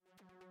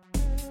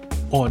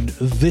On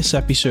this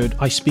episode,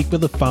 I speak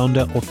with the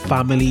founder of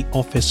Family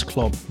Office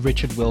Club,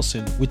 Richard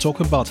Wilson. We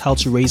talk about how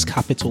to raise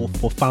capital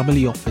for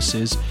family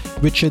offices,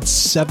 Richard's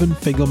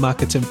 7-figure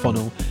marketing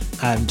funnel,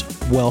 and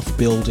wealth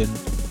building.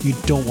 You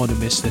don't want to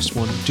miss this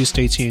one. Do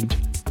stay tuned.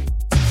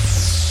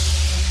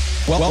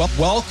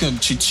 Welcome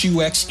to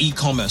 2X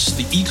E-commerce,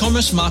 the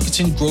e-commerce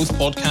marketing growth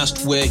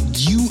podcast where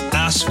you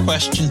ask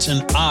questions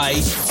and I,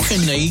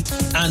 Kunle,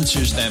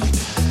 answers them.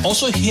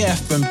 Also hear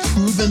from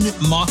proven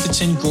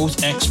marketing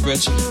growth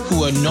experts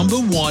who are number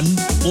 1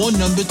 or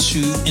number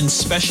 2 in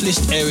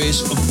specialist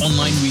areas of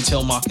online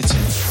retail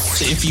marketing.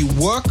 So if you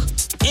work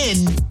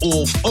in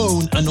or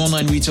own an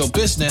online retail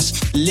business,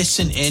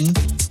 listen in,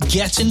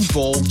 get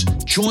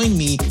involved, join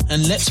me,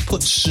 and let's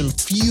put some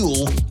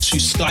fuel to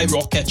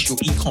skyrocket your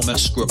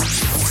e-commerce growth.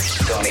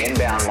 So an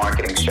inbound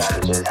marketing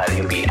strategist, how do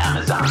you beat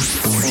Amazon?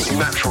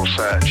 Natural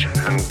search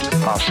and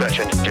our search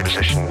engine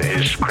position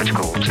is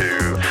critical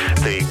to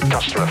the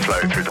customer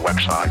flow through the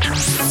website.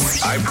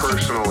 I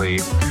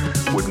personally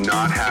would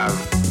not have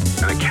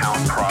an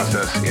account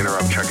process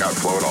interrupt checkout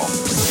flow at all.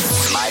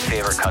 My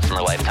favorite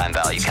customer lifetime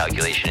value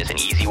calculation is an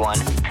easy one.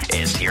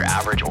 It's your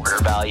average order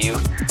value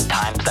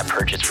times that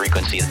purchase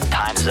frequency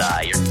times your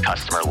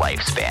customer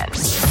lifespan.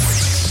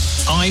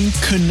 I'm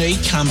Kunle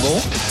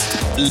Campbell.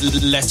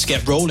 Let's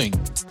get rolling.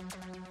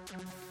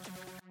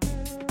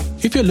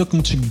 If you're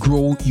looking to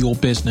grow your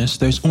business,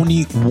 there's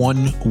only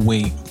one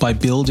way: by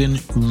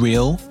building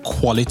real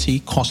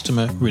quality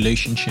customer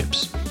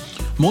relationships.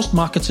 Most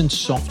marketing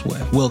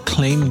software will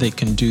claim they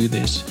can do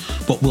this,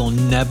 but will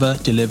never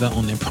deliver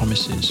on their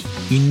promises.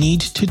 You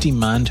need to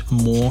demand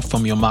more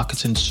from your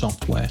marketing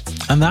software,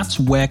 and that's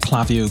where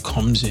Klaviyo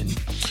comes in.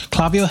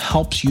 Klaviyo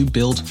helps you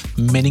build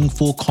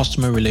meaningful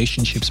customer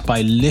relationships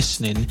by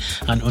listening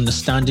and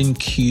understanding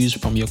cues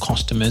from your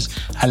customers,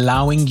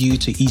 allowing you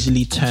to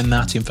easily turn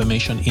that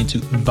information into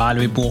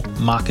valuable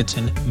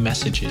marketing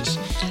messages.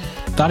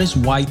 That is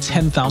why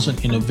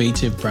 10,000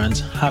 innovative brands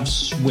have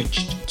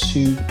switched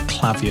to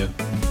Klaviyo.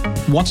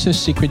 What's the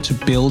secret to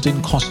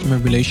building customer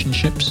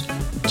relationships?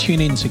 Tune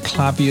into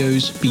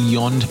Klaviyo's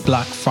Beyond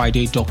Black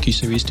Friday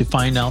docuseries to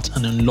find out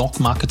and unlock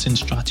marketing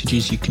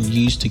strategies you can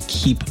use to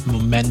keep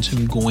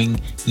momentum going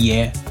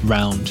year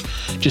round.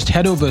 Just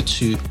head over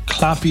to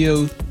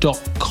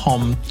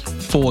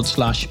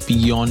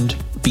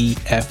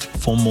klaviyo.com/beyondbf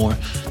for more.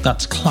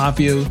 That's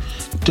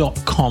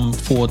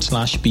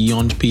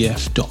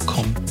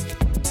klaviyo.com/beyondbf.com.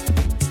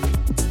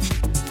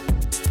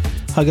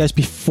 Hi guys,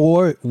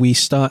 before we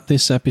start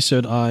this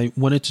episode, I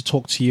wanted to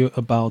talk to you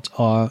about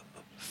our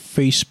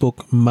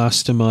Facebook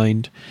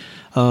mastermind.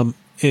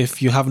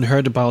 If you haven't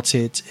heard about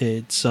it,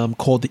 it's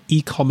called the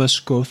E-commerce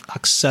Growth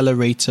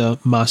Accelerator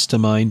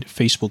Mastermind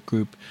Facebook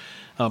group.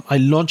 I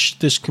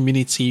launched this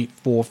community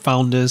for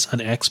founders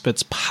and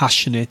experts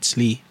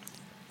passionately,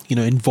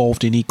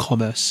 involved in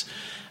e-commerce.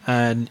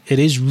 And it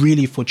is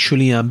really for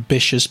truly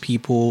ambitious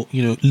people,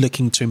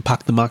 looking to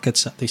impact the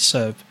markets that they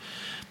serve.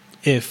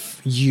 If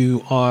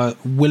you are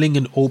willing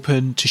and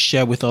open to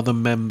share with other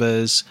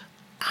members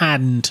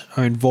and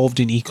are involved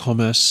in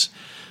e-commerce,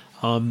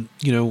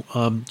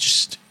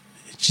 just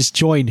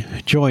join.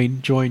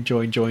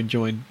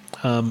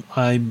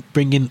 I'm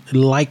bringing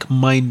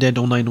like-minded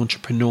online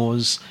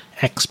entrepreneurs,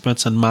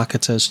 experts, and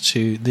marketers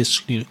to this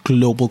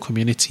global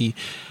community.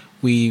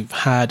 We've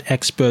had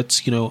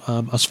experts,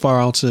 as far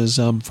out as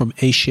from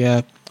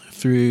Asia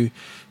through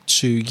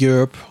to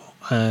Europe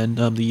and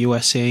the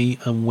USA,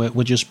 and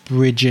we're just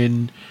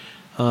bridging.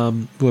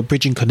 We're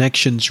bridging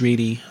connections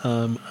really,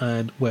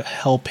 and we're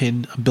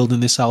helping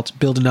building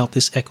out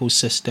this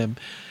ecosystem.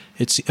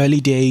 It's the early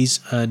days,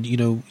 and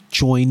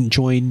join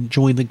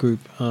the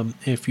group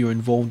if you're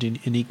involved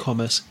in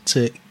e-commerce.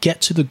 To get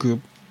to the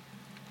group,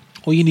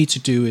 all you need to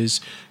do is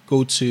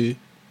go to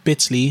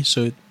bit.ly,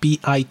 so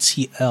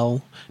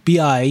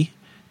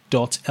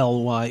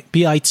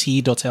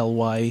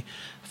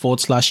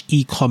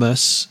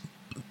bit.ly/e-commerce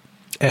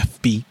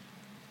FB.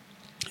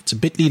 It's a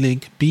bit.ly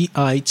link,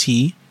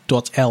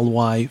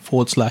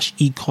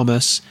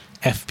 bit.ly/e-commerce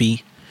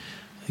FB.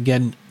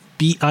 Again,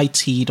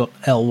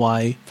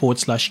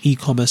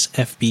 bit.ly/e-commerce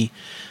FB.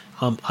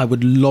 I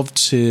would love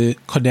to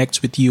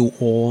connect with you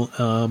all,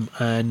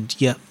 and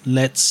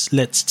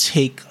let's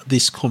take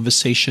this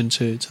conversation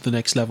to the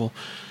next level.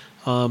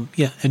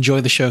 Enjoy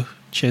the show.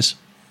 Cheers.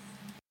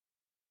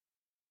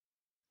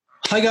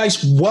 Hi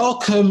guys,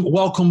 welcome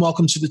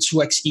to the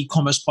 2X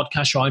E-commerce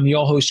podcast show. I'm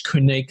your host,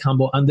 Kunle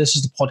Campbell, and this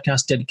is the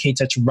podcast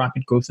dedicated to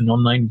rapid growth in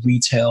online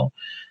retail.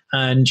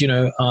 And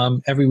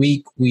every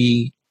week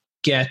we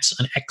get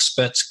an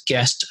expert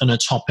guest on a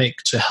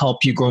topic to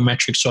help you grow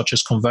metrics such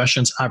as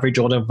conversions, average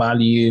order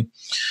value,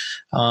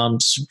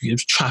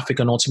 traffic,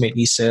 and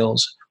ultimately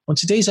sales. On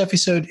today's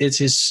episode,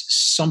 it is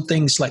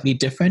something slightly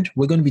different.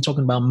 We're going to be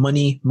talking about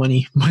money, but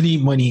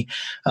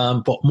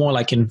more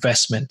like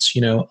investment,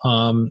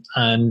 some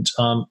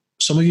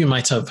of you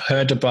might have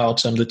heard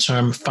about the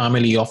term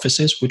family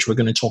offices, which we're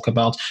going to talk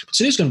about. But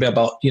today's going to be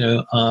about,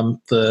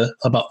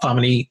 about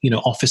family,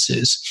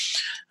 offices,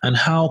 and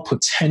how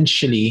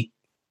potentially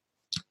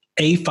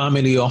a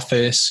family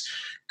office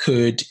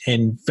could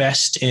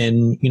invest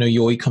in,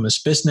 your e-commerce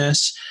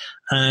business.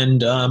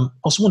 And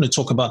also want to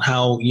talk about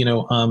how,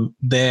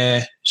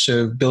 they're sort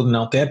of building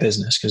out their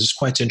business, because it's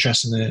quite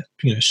interesting that,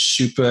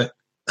 super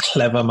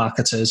clever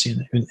marketers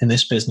in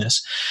this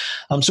business.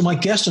 So my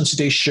guest on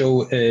today's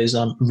show is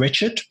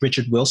Richard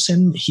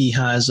Wilson. He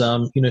has,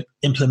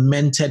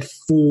 implemented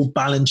full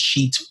balance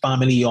sheet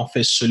family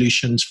office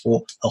solutions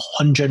for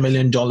 $100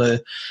 million,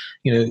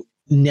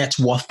 net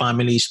worth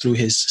families through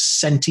his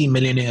Centi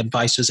Millionaire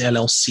Advisors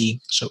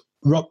LLC. So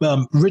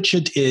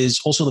Richard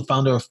is also the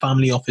founder of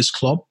Family Office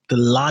Club, the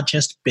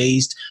largest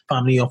based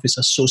family office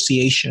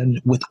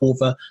association with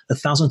over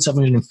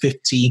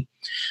 1,750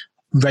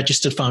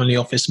 registered family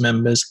office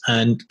members,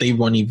 and they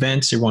run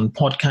events, they run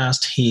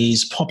podcasts.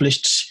 He's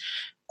published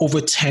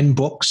over 10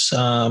 books. They're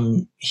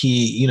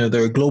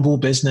a global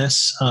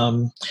business.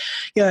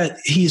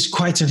 He's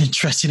quite an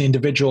interesting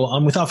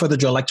individual. Without further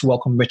ado, I'd like to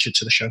welcome Richard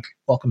to the show.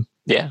 Welcome.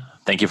 Yeah,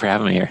 thank you for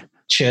having me here.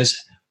 Cheers.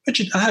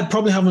 Richard, I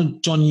probably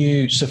haven't done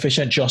you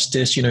sufficient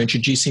justice,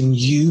 introducing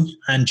you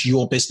and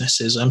your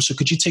businesses. So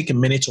could you take a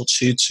minute or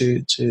two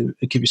to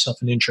give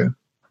yourself an intro?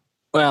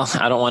 Well,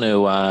 I don't want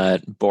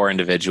to bore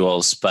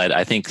individuals, but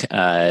I think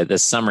the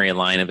summary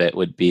line of it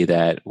would be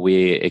that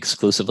we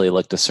exclusively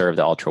look to serve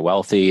the ultra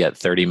wealthy at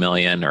 30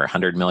 million or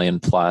 100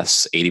 million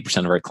plus.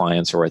 80% of our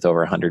clients are worth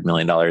over $100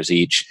 million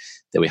each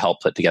that we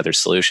help put together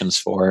solutions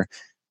for.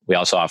 We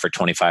also offer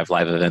 25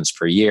 live events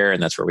per year,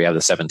 and that's where we have the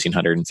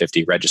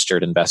 1,750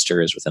 registered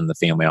investors within the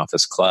Family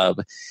Office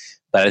Club.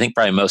 But I think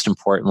probably most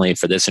importantly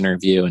for this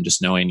interview and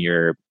just knowing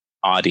your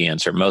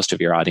audience or most of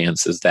your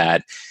audience is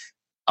that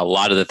a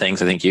lot of the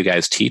things I think you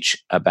guys teach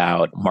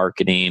about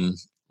marketing,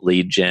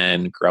 lead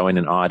gen, growing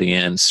an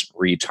audience,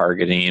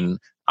 retargeting,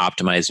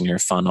 optimizing your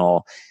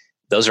funnel,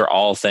 those are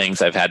all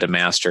things I've had to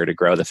master to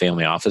grow the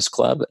Family Office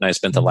Club. And I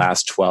spent the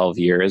last 12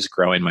 years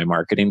growing my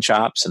marketing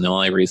chops. And the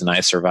only reason I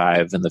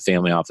survive in the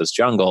family office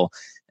jungle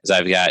is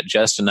I've got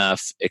just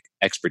enough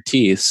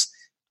expertise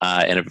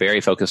in a very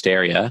focused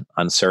area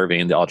on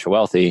serving the ultra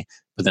wealthy,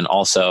 but then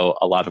also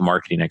a lot of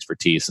marketing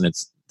expertise. And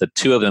it's the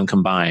two of them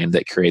combined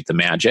that create the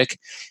magic.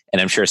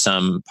 And I'm sure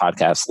some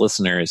podcast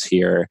listeners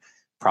here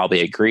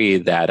probably agree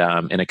that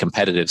in a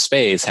competitive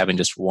space, having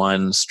just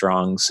one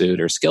strong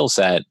suit or skill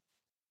set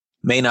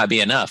may not be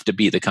enough to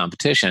beat the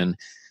competition.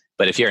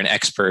 But if you're an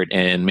expert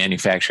in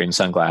manufacturing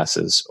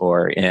sunglasses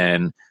or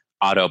in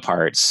auto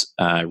parts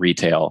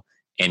retail,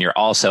 and you're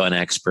also an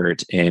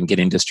expert in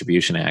getting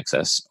distribution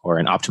access or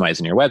in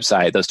optimizing your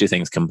website, those two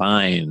things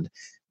combined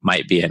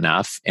might be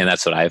enough. And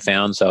that's what I've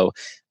found. So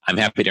I'm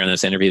happy during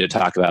this interview to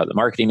talk about the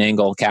marketing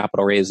angle,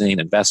 capital raising,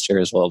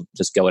 investors. We'll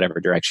just go whatever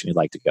direction you'd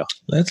like to go.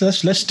 Let's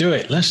do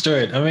it. Let's do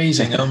it.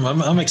 Amazing.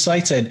 I'm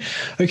excited.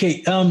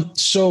 Okay.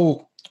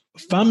 So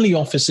family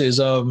offices,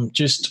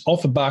 just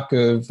off the back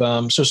of,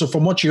 so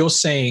from what you're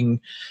saying,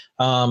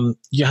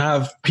 you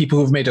have people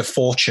who've made a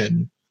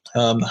fortune,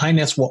 high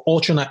net worth,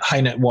 ultra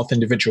high net worth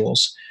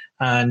individuals,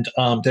 and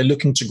they're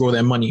looking to grow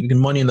their money. The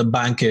money in the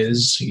bank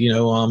is,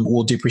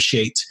 will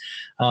depreciate.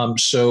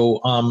 So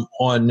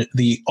on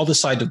the other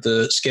side of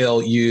the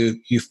scale, you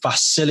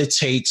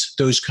facilitate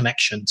those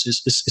connections.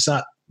 Is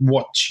that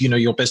what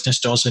your business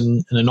does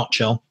in a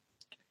nutshell?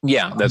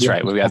 Yeah, that's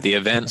right. We have the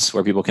events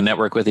where people can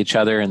network with each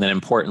other. And then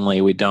importantly,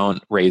 we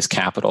don't raise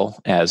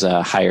capital as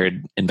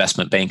hired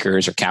investment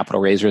bankers or capital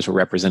raisers. We're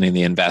representing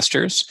the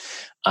investors.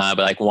 But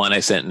like one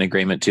I sent an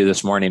agreement to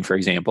this morning, for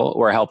example,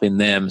 we're helping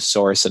them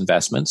source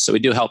investments. So we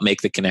do help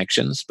make the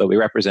connections, but we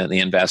represent the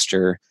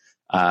investor.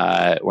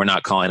 We're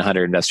not calling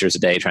 100 investors a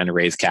day trying to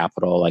raise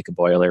capital like a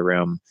boiler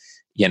room,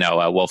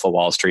 a Wolf of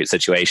Wall Street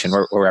situation.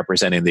 We're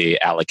representing the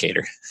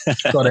allocator.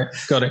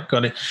 Got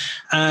it.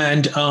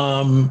 And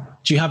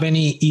do you have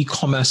any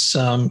e-commerce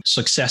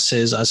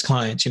successes as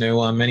clients?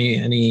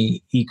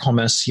 Any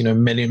e-commerce,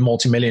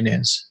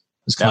 multimillionaires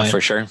as clients?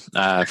 For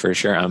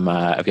sure.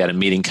 I've got a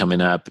meeting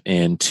coming up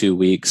in 2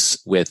 weeks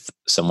with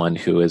someone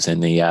who is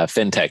in the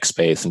fintech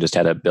space and just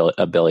had a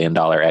 $1 billion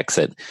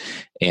exit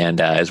and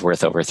is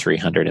worth over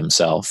 300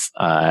 himself.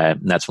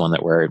 And that's one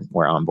that we're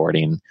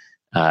onboarding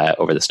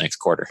over this next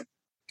quarter.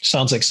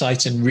 Sounds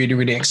exciting. Really,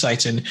 really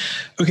exciting.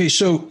 Okay,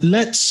 so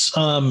let's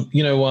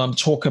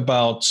talk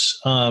about.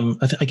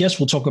 I guess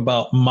we'll talk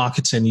about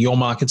marketing, your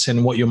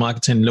marketing, what your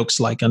marketing looks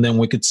like, and then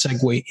we could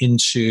segue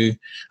into.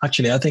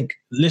 Actually, I think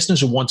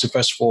listeners will want to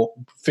first of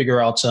all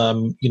figure out,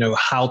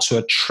 how to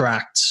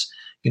attract,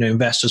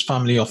 investors,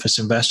 family office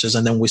investors,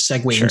 and then we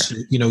segue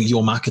into,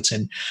 your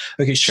marketing.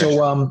 Okay,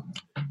 so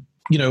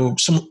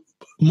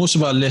most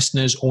of our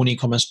listeners own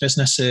e-commerce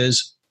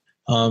businesses.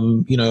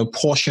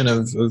 Portion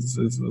of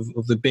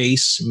the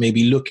base may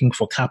be looking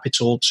for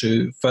capital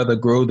to further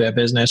grow their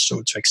business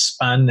or to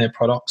expand their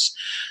products.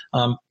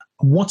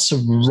 What's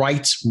the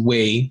right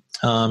way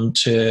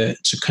to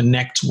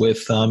connect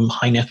with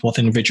high net worth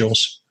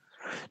individuals?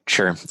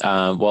 Sure.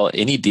 Well,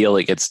 any deal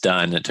that gets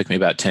done, it took me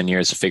about 10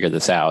 years to figure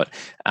this out.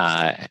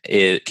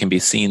 It can be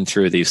seen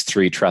through these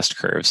three trust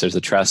curves. There's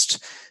a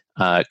trust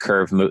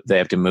curve they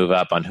have to move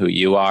up on who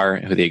you are,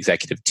 who the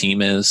executive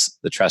team is,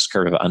 the trust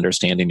curve of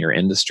understanding your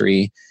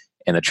industry,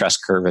 and the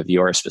trust curve of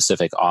your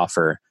specific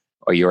offer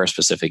or your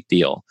specific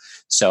deal.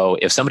 So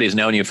if somebody's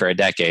known you for a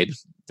decade,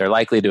 they're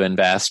likely to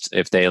invest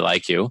if they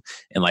like you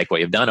and like what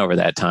you've done over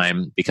that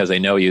time because they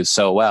know you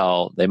so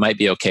well. They might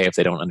be okay if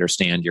they don't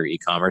understand your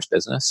e-commerce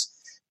business.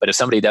 But if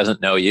somebody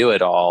doesn't know you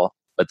at all,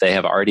 but they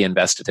have already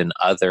invested in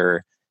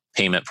other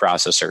payment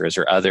processors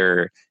or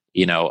other,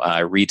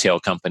 retail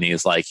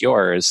companies like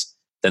yours,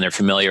 then they're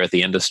familiar with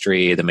the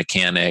industry, the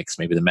mechanics,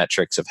 maybe the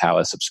metrics of how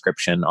a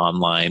subscription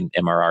online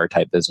MRR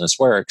type business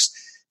works,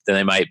 then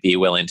they might be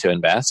willing to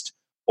invest.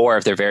 Or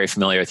if they're very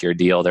familiar with your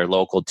deal, they're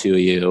local to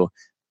you,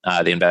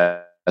 the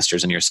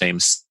investors in your same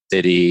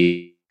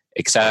city,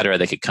 et cetera,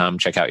 they could come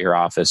check out your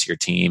office, your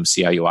team,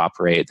 see how you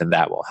operate, then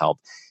that will help.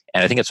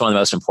 And I think it's one of the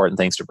most important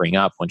things to bring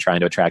up when trying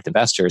to attract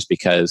investors,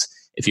 because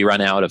if you run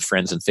out of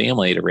friends and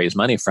family to raise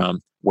money from,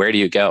 where do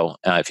you go?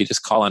 If you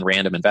just call on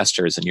random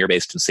investors and you're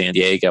based in San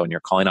Diego and you're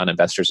calling on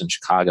investors in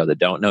Chicago that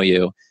don't know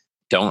you,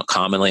 don't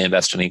commonly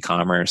invest in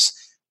e-commerce,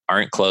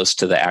 aren't close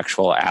to the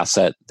actual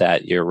asset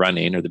that you're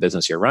running or the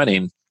business you're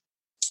running,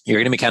 you're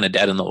going to be kind of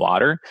dead in the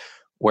water.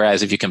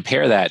 Whereas if you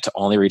compare that to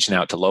only reaching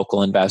out to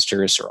local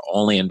investors or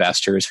only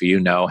investors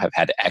who have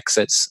had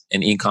exits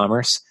in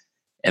e-commerce,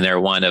 and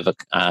they're one of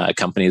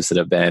companies that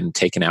have been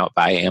taken out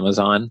by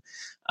Amazon,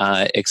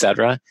 et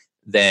cetera,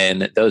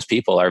 then those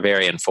people are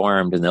very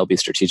informed and they'll be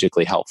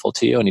strategically helpful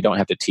to you, and you don't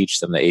have to teach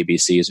them the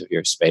ABCs of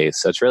your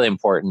space. So it's really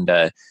important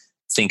to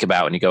think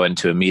about when you go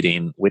into a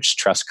meeting, which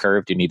trust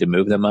curve do you need to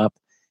move them up?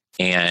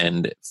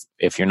 And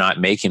if you're not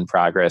making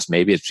progress,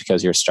 maybe it's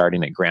because you're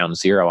starting at ground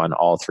zero on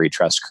all three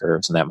trust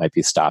curves, and that might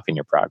be stopping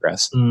your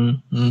progress.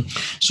 Mm-hmm.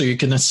 So you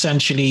can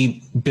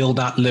essentially build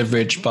that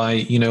leverage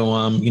by,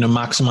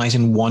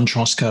 maximizing one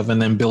trust curve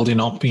and then building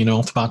up, off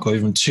the back of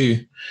even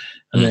two,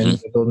 and then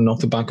building off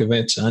the back of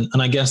it.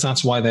 And I guess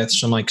that's why there's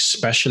some like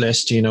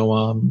specialist,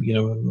 VCs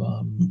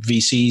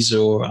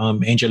or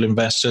angel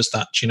investors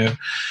that,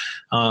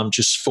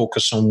 just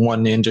focus on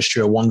one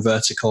industry or one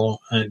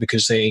vertical,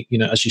 because they,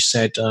 as you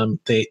said,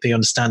 they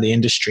understand the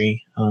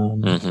industry, they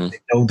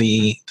know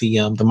the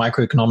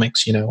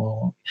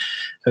microeconomics,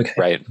 Okay,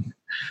 right.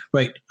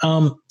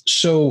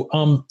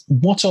 So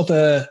what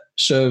other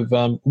sort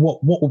of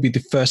what would be the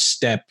first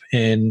step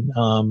in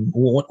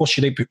what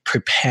should they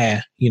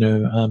prepare? In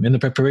the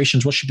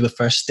preparations, what should be the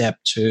first step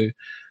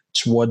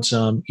towards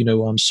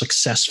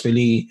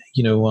successfully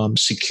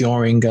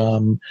securing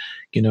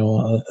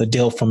a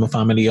deal from a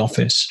family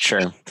office?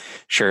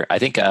 Sure. I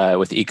think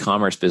with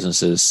e-commerce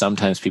businesses,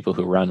 sometimes people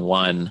who run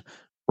one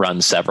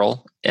run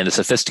several, and a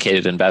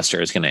sophisticated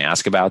investor is going to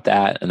ask about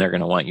that, and they're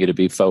going to want you to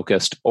be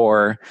focused.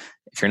 Or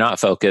if you're not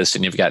focused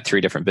and you've got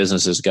three different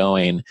businesses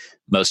going,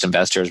 most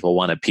investors will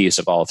want a piece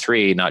of all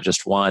three, not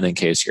just one, in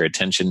case your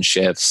attention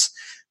shifts.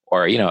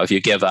 Or, if you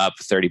give up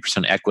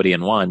 30% equity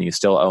in one, you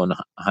still own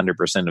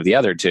 100% of the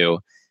other two.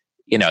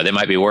 They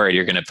might be worried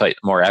you're going to put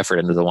more effort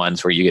into the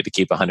ones where you get to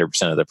keep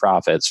 100% of the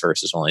profits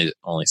versus only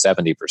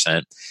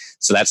 70%.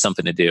 So that's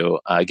something to do.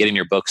 Getting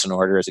your books in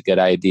order is a good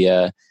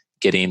idea.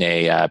 Getting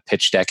a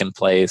pitch deck in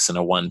place and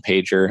a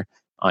one-pager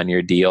on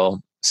your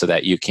deal so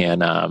that you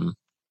can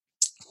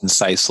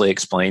concisely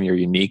explain your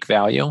unique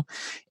value.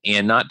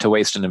 And not to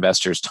waste an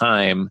investor's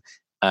time,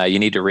 you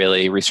need to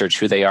really research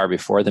who they are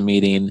before the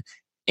meeting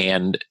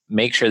and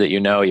make sure that you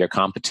know your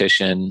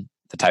competition,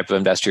 the type of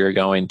investor you're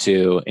going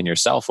to, and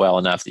yourself well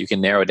enough that you can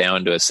narrow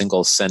down to a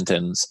single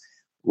sentence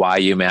why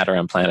you matter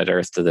on planet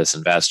Earth to this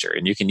investor.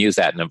 And you can use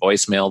that in a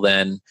voicemail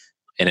then,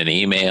 in an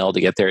email to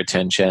get their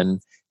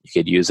attention. You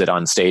could use it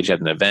on stage at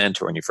an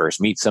event or when you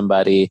first meet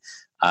somebody,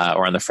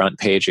 or on the front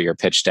page of your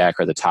pitch deck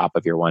or the top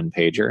of your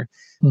one-pager.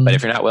 But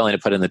if you're not willing to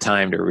put in the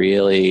time to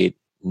really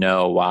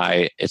know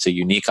why it's a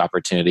unique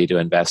opportunity to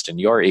invest in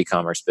your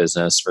e-commerce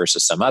business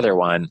versus some other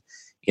one,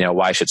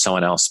 why should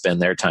someone else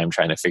spend their time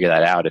trying to figure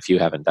that out if you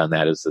haven't done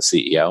that as the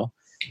CEO?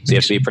 So you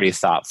have to be pretty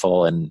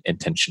thoughtful and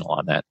intentional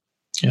on that.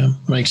 Yeah,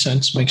 makes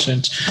sense.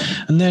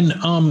 And then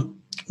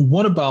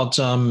what about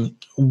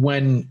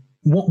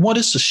what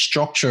is the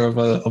structure of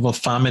a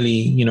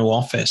family,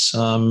 office,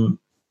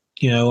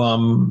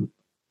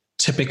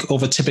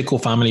 typical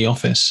family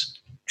office?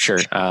 Sure.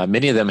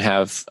 Many of them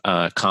have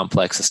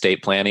complex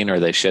estate planning, or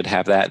they should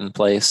have that in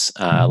place.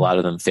 A lot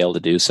of them fail to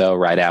do so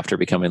right after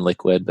becoming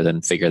liquid, but then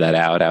figure that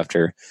out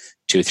after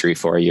 2, 3,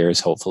 4 years,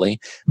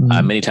 hopefully.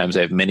 Many times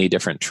they have many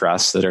different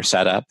trusts that are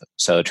set up.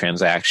 So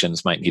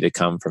transactions might need to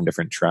come from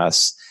different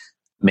trusts.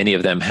 Many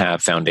of them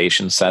have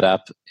foundations set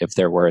up. If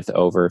they're worth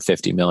over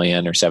 50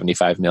 million or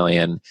 75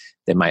 million,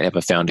 they might have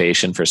a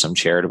foundation for some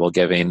charitable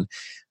giving.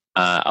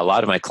 A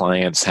lot of my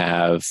clients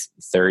have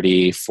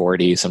 30,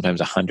 40, sometimes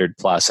 100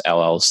 plus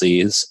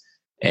LLCs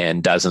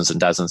and dozens of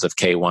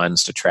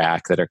K1s to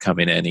track that are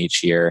coming in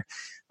each year.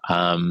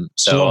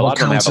 So a lot of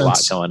them have a lot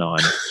going on.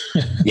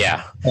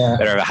 Yeah.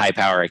 Better have a high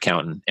power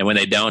accountant. And when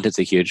they don't, it's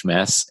a huge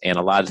mess. And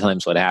a lot of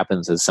times what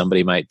happens is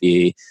somebody might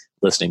be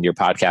listening to your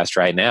podcast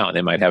right now, and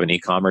they might have an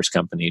e-commerce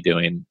company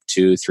doing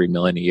 2-3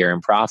 million a year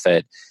in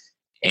profit.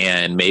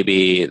 And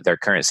maybe their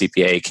current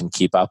CPA can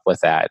keep up with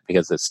that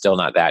because it's still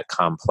not that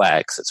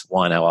complex. It's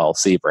one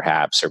LLC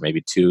perhaps, or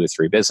maybe 2 or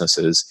 3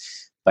 businesses.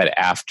 But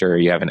after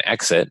you have an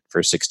exit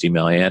for 60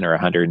 million or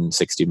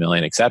 160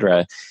 million, et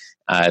cetera,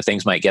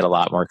 things might get a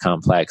lot more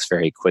complex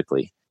very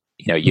quickly.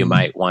 You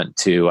might want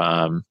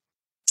to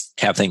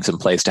have things in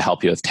place to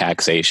help you with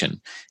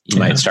taxation. You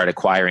might start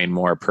acquiring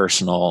more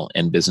personal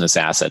and business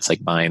assets,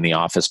 like buying the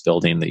office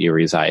building that you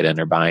reside in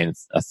or buying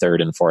a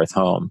 3rd and 4th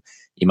home.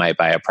 You might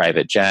buy a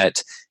private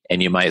jet,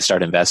 and you might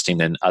start investing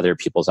in other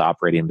people's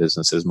operating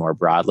businesses more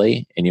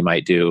broadly. And you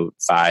might do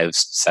 5,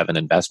 7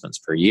 investments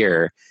per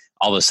year.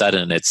 All of a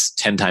sudden, it's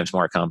 10 times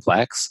more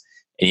complex.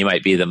 And you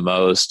might be the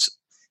most,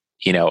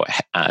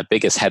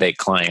 biggest headache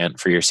client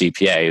for your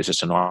CPA, who's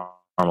just a normal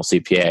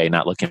CPA,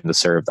 not looking to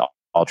serve the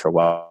ultra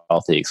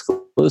wealthy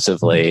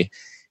exclusively.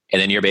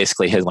 And then you're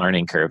basically his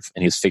learning curve,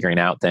 and he's figuring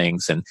out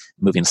things and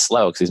moving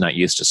slow because he's not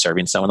used to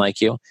serving someone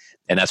like you.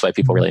 And that's why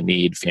people really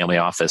need family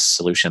office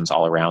solutions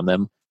all around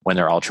them when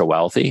they're ultra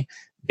wealthy,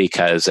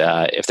 because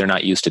if they're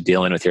not used to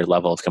dealing with your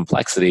level of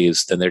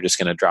complexities, then they're just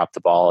going to drop the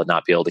ball and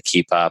not be able to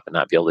keep up and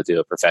not be able to do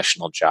a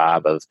professional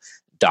job of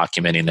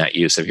documenting that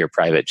use of your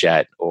private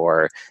jet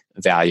or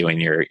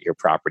valuing your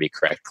property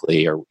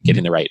correctly or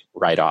getting the right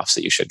write-offs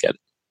that you should get.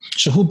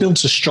 So who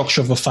builds the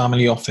structure of a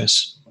family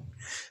office?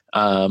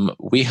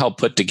 We help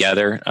put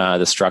together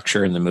the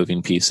structure and the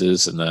moving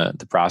pieces and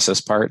the process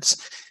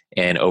parts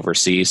and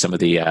oversee some of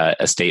the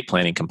estate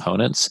planning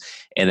components.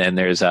 And then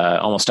there's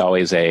almost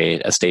always a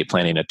estate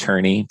planning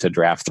attorney to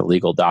draft the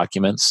legal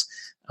documents,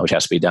 which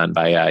has to be done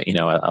by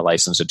a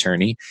licensed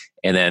attorney.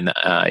 And then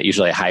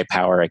usually a high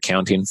power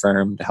accounting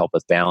firm to help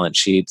with balance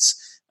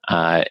sheets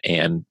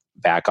and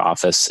back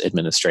office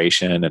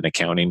administration and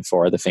accounting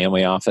for the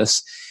family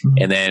office.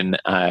 And then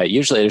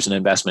usually there's an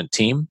investment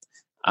team.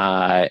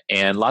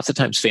 And lots of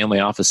times family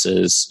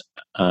offices,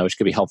 which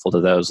could be helpful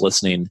to those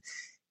listening,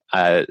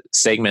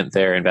 segment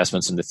their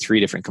investments into 3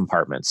 different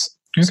compartments.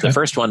 Okay. So the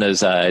first one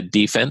is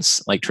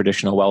defense, like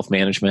traditional wealth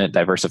management,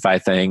 diversify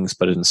things,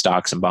 put it in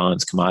stocks and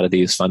bonds,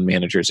 commodities, fund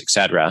managers,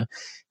 etc.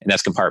 And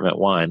that's compartment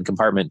 1.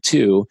 Compartment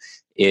 2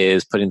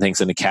 is putting things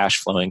into cash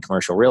flowing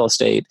commercial real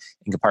estate.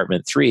 And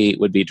compartment 3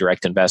 would be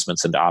direct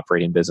investments into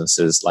operating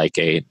businesses like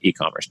a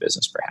e-commerce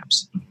business,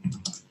 perhaps.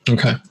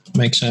 Okay,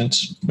 makes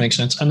sense.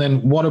 And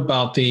then what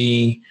about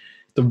the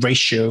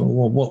ratio?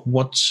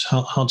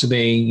 How do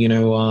they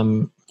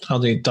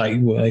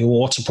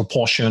what's the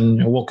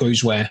proportion? What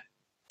goes where?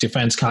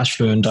 Defense, cash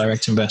flow, and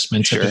direct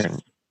investment.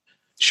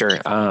 Sure.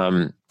 It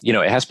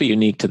has to be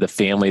unique to the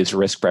family's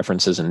risk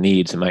preferences and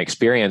needs. And my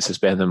experience has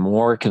been the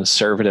more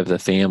conservative the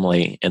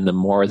family and the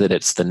more that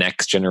it's the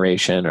next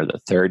generation or the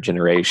 3rd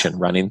generation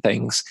running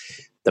things,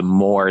 the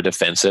more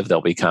defensive they'll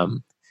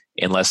become,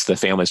 unless the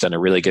family's done a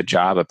really good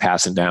job of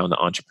passing down the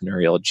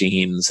entrepreneurial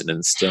genes and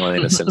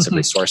instilling a sense of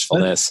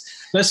resourcefulness.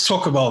 Let's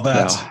talk about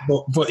that.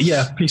 But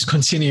yeah, please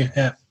continue.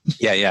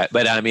 Yeah.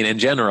 But I mean, in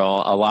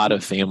general, a lot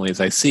of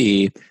families I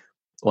see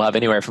will have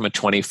anywhere from a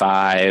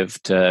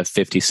 25 to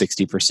 50,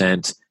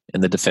 60%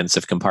 in the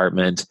defensive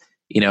compartment,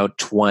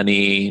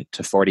 20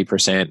 to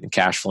 40% in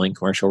cash flowing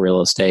commercial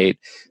real estate,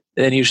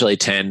 then usually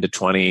 10 to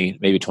 20,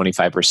 maybe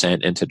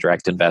 25% into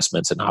direct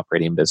investments and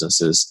operating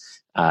businesses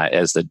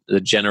as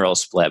the general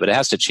split. But it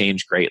has to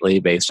change greatly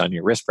based on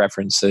your risk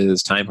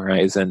preferences, time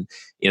horizon.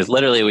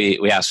 Literally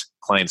we ask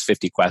clients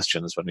 50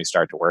 questions when we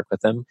start to work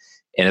with them.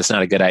 And it's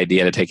not a good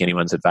idea to take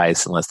anyone's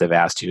advice unless they've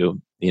asked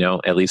you,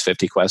 at least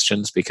 50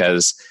 questions,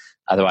 because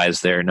otherwise,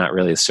 they're not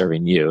really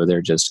serving you.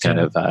 They're just kind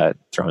of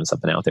throwing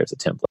something out there as a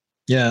template.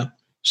 Yeah.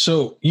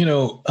 So,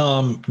 you're,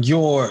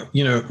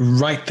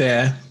 right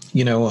there,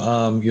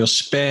 you're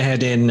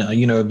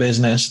spearheading, a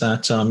business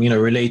that,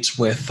 relates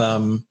with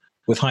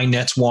high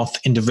net worth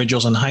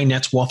individuals and high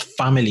net worth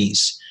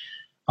families.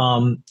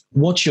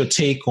 What's your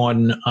take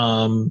on,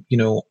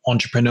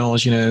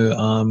 entrepreneurs,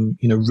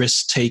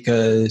 risk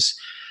takers,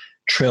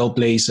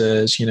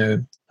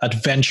 trailblazers,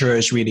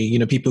 adventurers,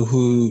 really, people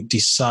who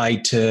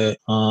decide to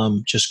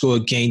just go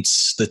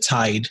against the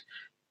tide,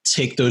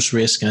 take those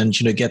risks and,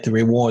 get the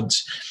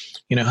rewards,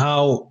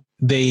 how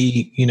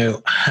they,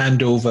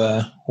 hand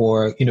over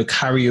or,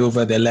 carry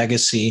over their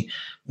legacy,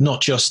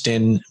 not just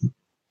in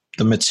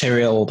the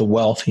material, the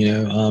wealth,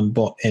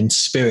 but in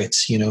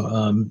spirits,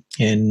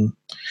 in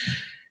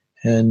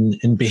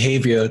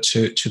behavior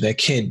to their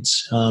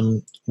kids.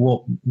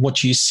 What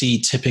do you see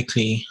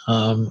typically?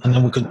 And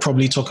then we could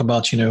probably talk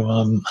about,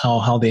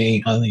 how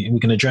they, we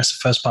can address the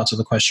first part of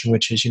the question,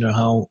 which is,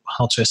 how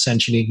to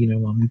essentially,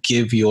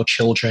 give your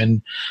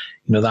children,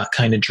 that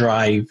kind of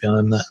drive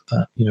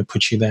that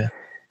puts you there.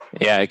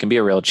 Yeah, it can be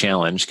a real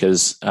challenge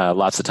because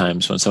lots of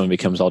times when someone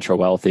becomes ultra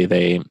wealthy,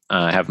 they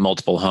have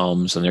multiple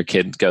homes and their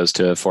kid goes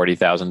to a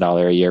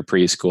 $40,000 a year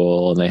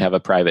preschool and they have a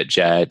private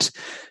jet.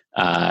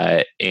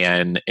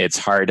 And it's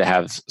hard to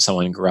have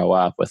someone grow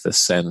up with a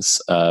sense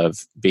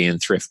of being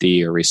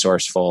thrifty or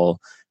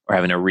resourceful or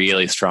having a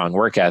really strong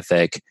work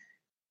ethic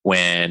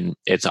when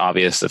it's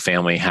obvious the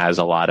family has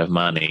a lot of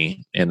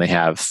money and they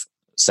have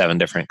 7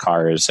 different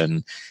cars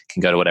and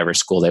can go to whatever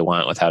school they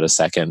want without a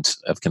second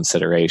of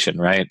consideration,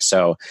 right?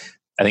 So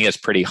I think it's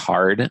pretty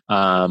hard,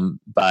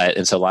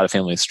 and so a lot of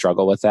families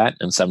struggle with that,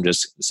 and some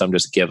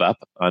just give up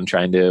on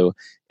trying to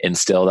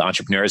instill the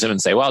entrepreneurism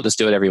and say, well, just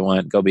do whatever you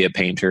want, go be a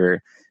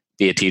painter,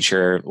 be a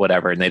teacher,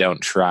 whatever, and they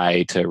don't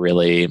try to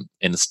really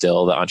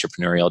instill the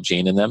entrepreneurial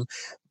gene in them.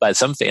 But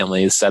some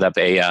families set up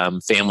a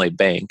family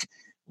bank,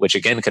 which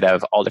again could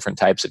have all different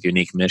types of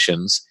unique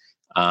missions.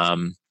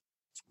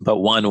 But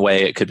one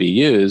way it could be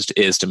used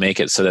is to make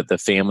it so that the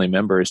family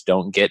members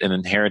don't get an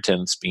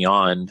inheritance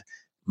beyond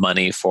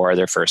money for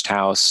their first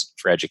house,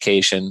 for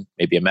education,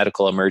 maybe a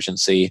medical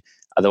emergency.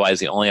 Otherwise,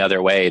 the only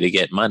other way to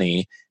get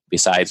money,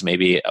 besides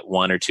maybe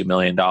 $1 or $2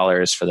 million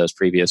for those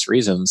previous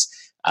reasons,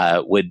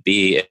 would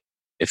be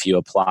if you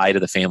apply to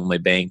the family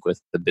bank with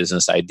the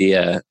business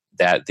idea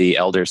that the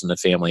elders in the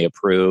family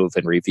approve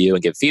and review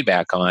and give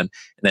feedback on. And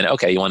then,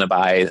 okay, you want to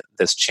buy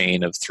this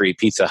chain of 3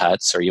 Pizza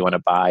Huts, or you want to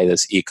buy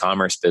this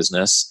e-commerce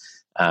business,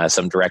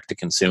 some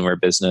direct-to-consumer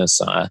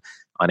business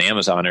on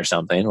Amazon or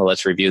something. Well,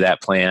 let's review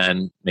that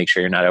plan, make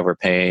sure you're not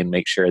overpaying,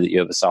 make sure that you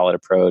have a solid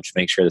approach,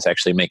 make sure this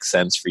actually makes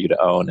sense for you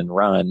to own and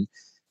run.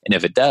 And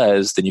if it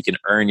does, then you can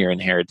earn your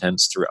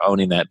inheritance through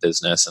owning that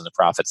business and the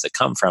profits that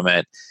come from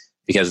it,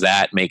 because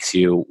that makes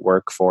you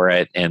work for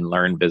it and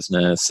learn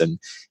business and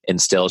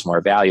instills more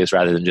values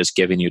rather than just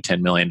giving you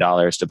 $10 million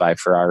to buy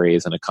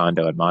Ferraris and a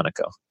condo in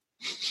Monaco.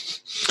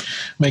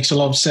 Makes a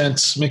lot of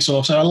sense.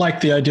 I like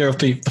the idea of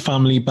the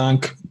family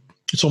bank.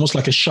 It's almost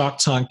like a Shark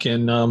Tank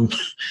in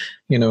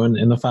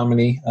the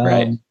family.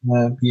 Right.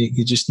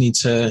 You just need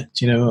to,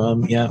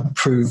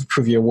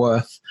 prove your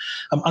worth.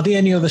 Are there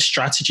any other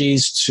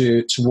strategies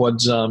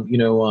towards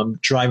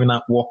driving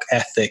that work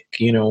ethic?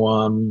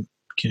 You've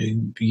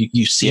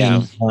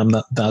seen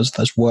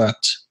that's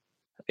worked.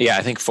 Yeah,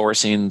 I think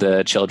forcing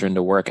the children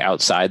to work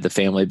outside the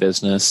family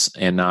business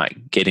and not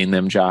getting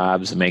them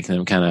jobs and making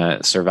them kind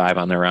of survive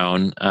on their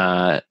own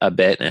a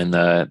bit in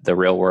the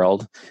real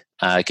world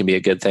can be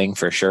a good thing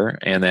for sure.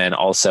 And then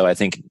also, I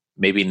think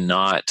maybe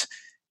not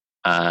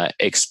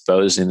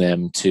exposing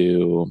them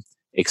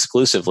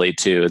exclusively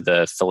to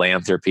the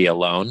philanthropy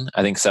alone.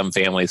 I think some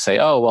families say,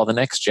 oh, well, the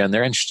next gen,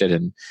 they're interested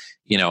in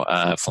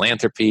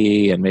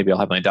philanthropy, and maybe I'll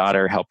have my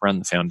daughter help run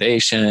the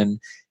foundation.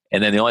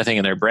 And then the only thing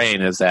in their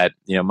brain is that,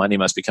 money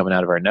must be coming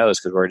out of our nose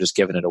because we're just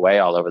giving it away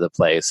all over the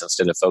place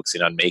instead of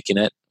focusing on making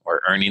it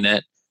or earning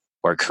it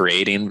or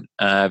creating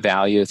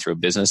value through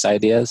business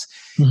ideas.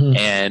 Mm-hmm.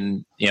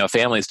 And,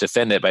 families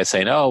defend it by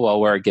saying, oh,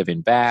 well, we're giving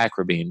back,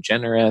 we're being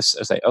generous.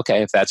 I say,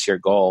 okay, if that's your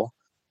goal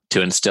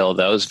to instill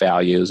those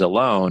values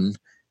alone,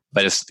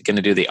 but it's going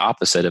to do the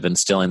opposite of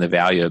instilling the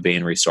value of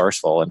being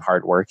resourceful and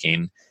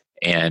hardworking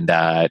and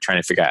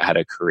trying to figure out how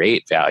to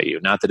create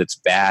value. Not that it's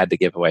bad to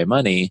give away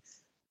money,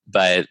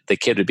 but the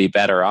kid would be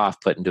better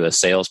off put into a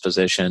sales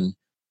position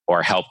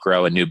or help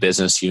grow a new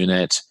business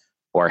unit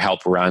or help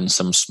run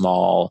some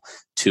small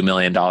 $2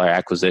 million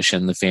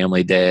acquisition the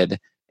family did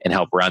and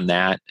help run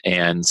that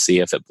and see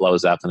if it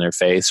blows up in their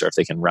face or if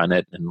they can run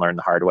it and learn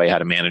the hard way how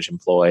to manage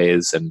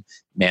employees and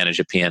manage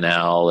a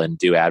P&L and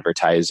do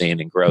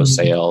advertising and grow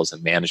sales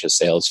and manage a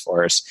sales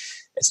force.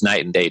 It's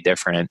night and day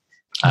different.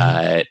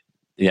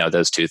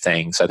 Those two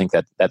things. I think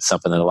that's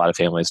something that a lot of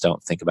families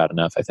don't think about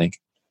enough, I think.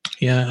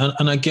 Yeah.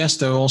 And I guess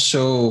there are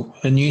also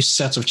a new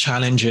set of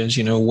challenges,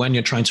 when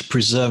you're trying to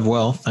preserve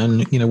wealth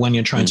and, when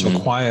you're trying to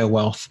acquire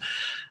wealth.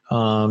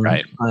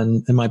 Right.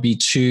 And it might be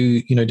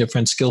two,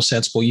 different skill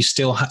sets, but you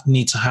still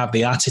need to have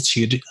the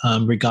attitude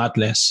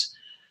regardless.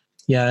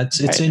 Yeah,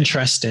 it's right.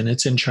 Interesting.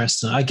 It's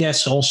interesting. I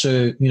guess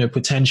also,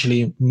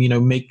 potentially,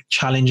 make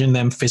challenging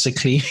them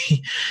physically.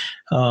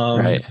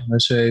 Right.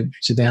 So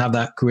they have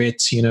that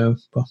grit,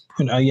 But,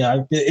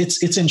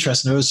 it's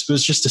interesting. It was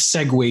just a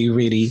segue,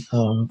 really.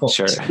 But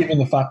sure. Given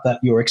the fact that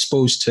you're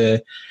exposed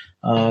to,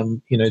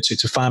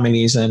 to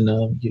families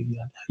and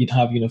you'd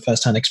have,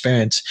 firsthand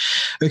experience.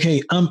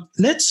 Okay,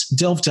 let's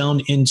delve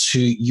down into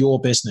your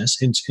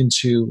business,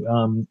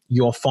 into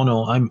your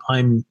funnel. I'm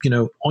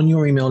on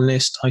your email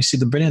list. I see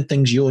the brilliant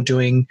things you're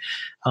doing,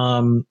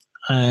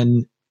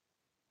 and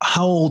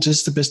how old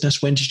is the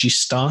business? When did you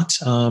start?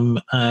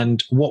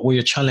 And what were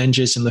your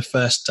challenges in the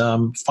first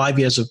 5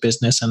 years of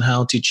business? And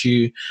how did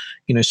you,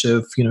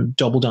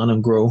 double down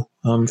and grow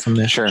from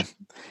there? Sure.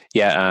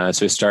 Yeah.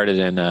 So we started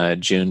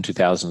in June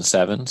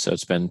 2007. So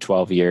it's been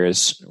 12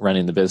 years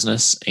running the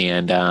business.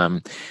 And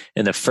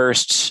in the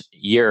first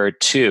year or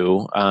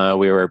two,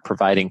 we were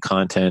providing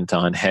content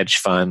on hedge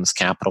funds,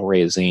 capital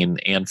raising,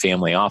 and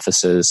family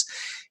offices.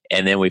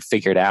 And then we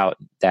figured out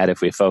that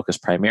if we focus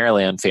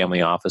primarily on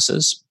family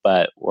offices,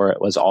 but where it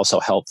was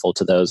also helpful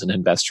to those in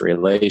investor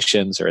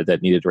relations or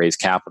that needed to raise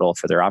capital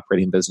for their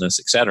operating business,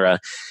 et cetera,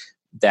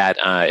 that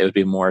it would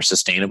be more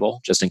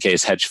sustainable just in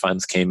case hedge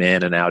funds came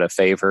in and out of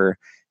favor.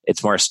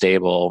 It's more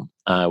stable,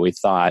 we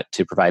thought,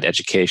 to provide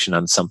education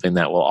on something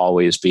that will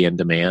always be in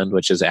demand,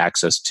 which is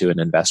access to an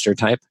investor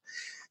type.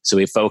 So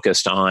we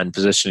focused on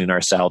positioning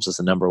ourselves as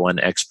the number one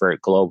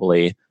expert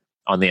globally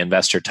on the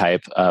investor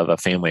type of a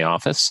family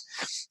office.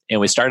 And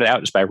we started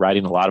out just by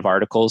writing a lot of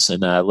articles.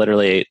 And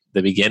literally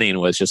the beginning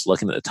was just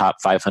looking at the top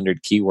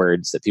 500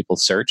 keywords that people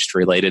searched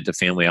related to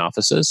family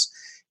offices.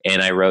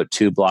 And I wrote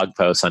 2 blog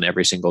posts on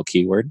every single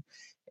keyword.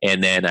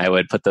 And then I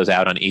would put those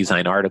out on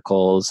eZine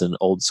articles and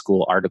old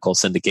school article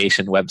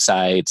syndication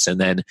websites. And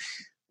then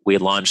we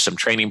launched some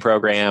training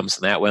programs,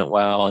 and that went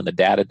well in the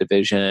data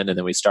division. And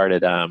then we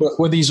started...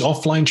 were these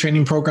offline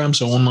training programs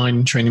or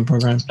online training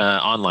programs?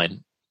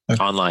 Online.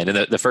 Okay. Online.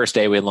 And the first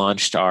day we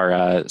launched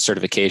our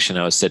certification,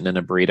 I was sitting in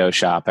a burrito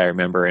shop, I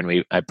remember,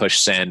 and I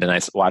pushed send and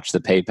I watched the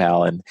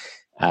PayPal, and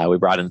we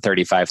brought in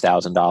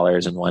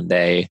 $35,000 in one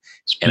day.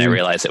 And I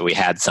realized that we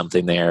had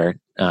something there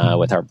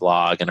with our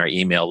blog and our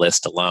email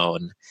list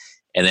alone.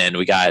 And then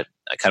we got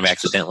kind of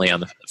accidentally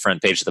on the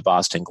front page of the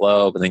Boston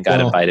Globe, and then got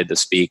invited to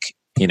speak,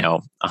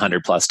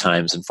 100 plus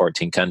times in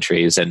 14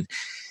 countries. And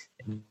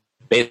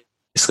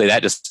basically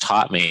that just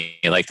taught me,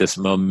 like, this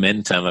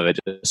momentum of it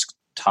just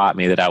taught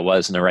me that I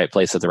was in the right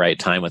place at the right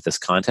time with this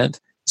content.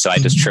 So I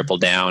just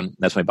tripled down.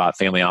 That's when I bought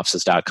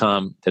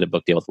familyoffices.com, did a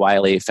book deal with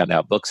Wiley, found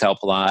out books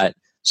help a lot,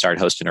 started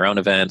hosting our own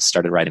events,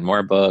 started writing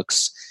more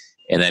books.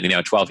 And then,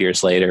 12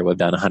 years later, we've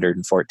done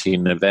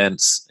 114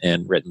 events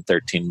and written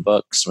 13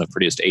 books. We've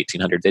produced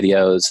 1,800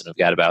 videos, and we've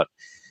got about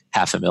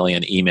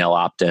 500,000 email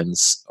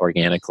opt-ins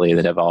organically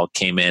that have all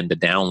came in to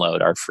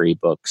download our free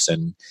books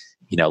and,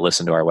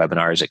 listen to our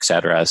webinars, et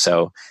cetera.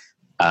 So,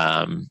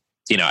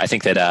 I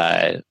think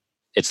that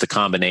it's the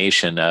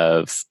combination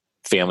of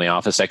family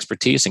office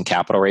expertise and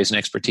capital raising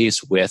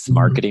expertise with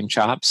marketing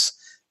chops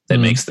that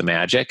makes the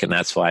magic. And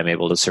that's why I'm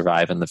able to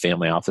survive in the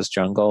family office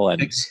jungle.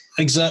 And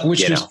exactly,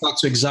 which goes back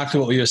to exactly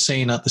what you were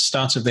saying at the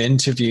start of the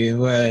interview,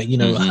 where,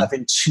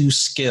 having 2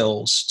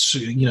 skills,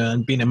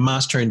 and being a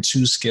master in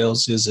 2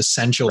 skills is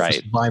essential for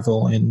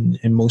survival in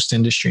most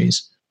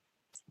industries.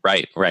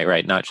 Right.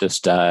 Not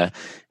just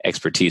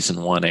expertise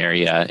in one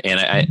area.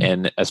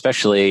 And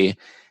especially,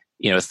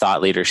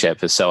 thought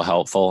leadership is so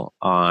helpful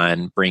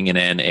on bringing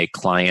in a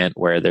client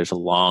where there's a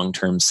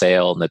long-term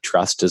sale and the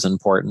trust is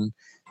important.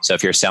 So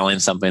if you're selling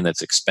something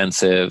that's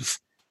expensive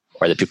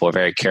or that people are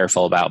very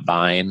careful about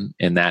buying,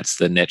 and that's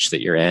the niche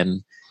that you're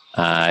in,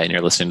 and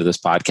you're listening to this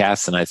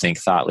podcast, then I think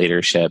thought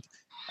leadership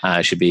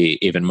should be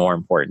even more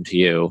important to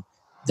you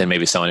than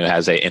maybe someone who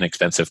has an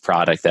inexpensive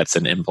product that's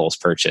an impulse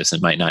purchase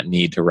and might not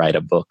need to write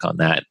a book on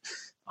that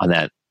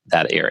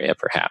area,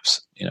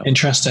 perhaps.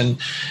 Interesting.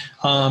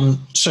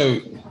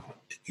 So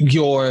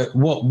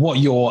what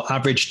your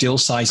average deal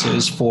size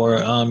is for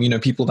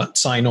people that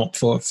sign up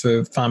for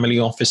family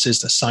offices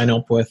that sign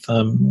up with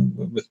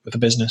a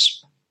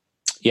business?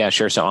 Yeah,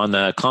 sure. So on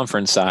the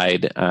conference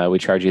side, we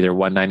charge either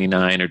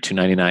 $199 or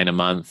 $299 a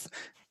month,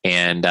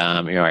 and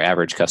our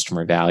average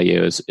customer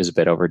value is a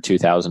bit over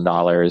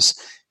 $2,000,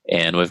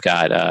 and we've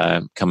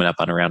got coming up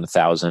on around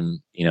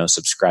 1,000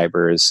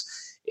 subscribers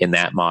in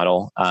that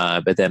model.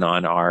 But then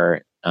on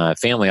our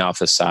family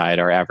office side,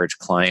 our average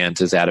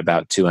client is at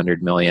about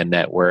 200 million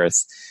net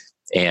worth,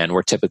 and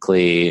we're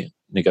typically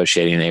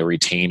negotiating a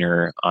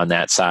retainer on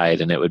that side,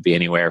 and it would be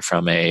anywhere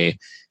from a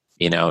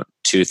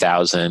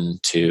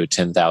 $2,000 to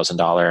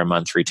 $10,000 a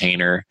month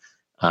retainer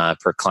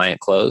per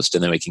client closed,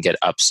 and then we can get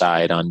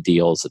upside on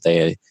deals that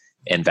they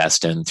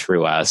invest in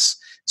through us.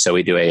 So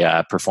we do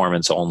a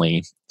performance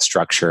only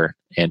structure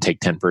and take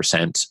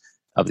 10%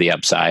 of the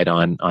upside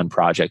on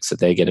projects that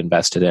they get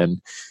invested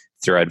in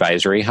through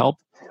advisory help.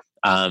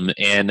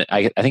 And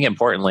I think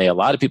importantly, a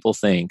lot of people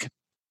think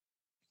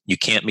you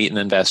can't meet an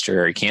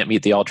investor, or you can't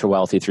meet the ultra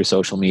wealthy through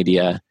social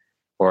media,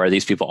 or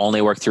these people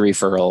only work through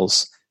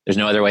referrals. There's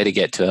no other way to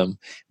get to them.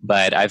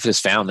 But I've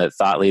just found that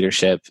thought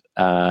leadership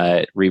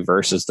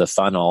reverses the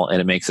funnel,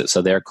 and it makes it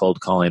so they're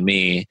cold calling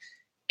me,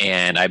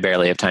 and I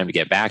barely have time to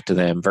get back to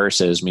them,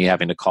 versus me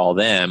having to call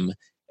them,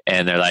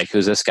 and they're like,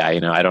 "Who's this guy?"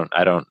 I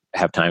don't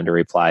have time to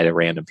reply to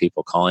random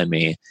people calling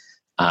me,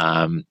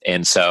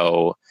 and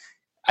so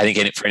I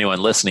think for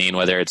anyone listening,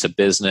 whether it's a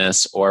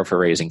business or for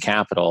raising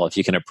capital, if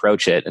you can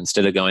approach it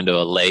instead of going to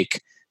a lake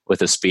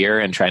with a spear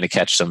and trying to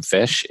catch some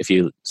fish, if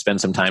you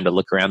spend some time to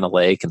look around the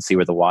lake and see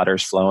where the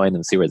water's flowing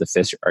and see where the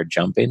fish are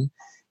jumping,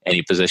 and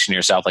you position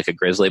yourself like a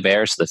grizzly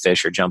bear so the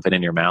fish are jumping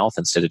in your mouth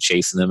instead of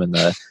chasing them in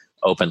the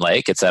open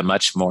lake, it's a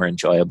much more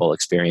enjoyable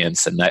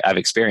experience. And I've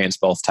experienced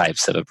both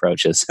types of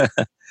approaches.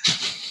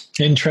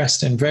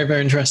 Interesting. Very,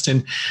 very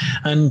interesting.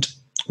 And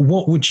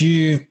what would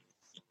you...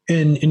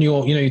 In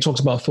your, you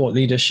talked about thought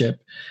leadership.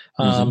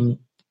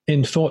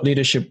 In thought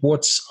leadership,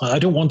 I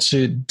don't want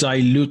to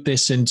dilute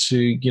this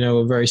into,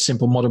 a very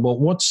simple model, but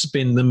what's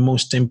been the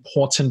most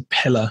important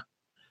pillar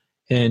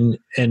in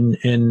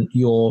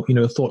your,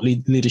 thought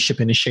leadership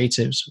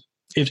initiatives?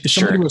 If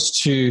somebody was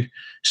to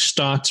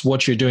start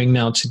what you're doing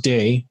now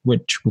today,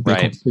 which would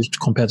be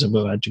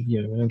compatible,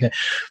 okay.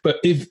 But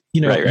if,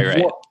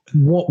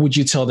 what would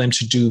you tell them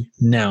to do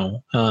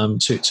now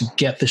to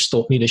get this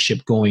thought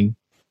leadership going?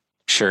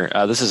 Sure.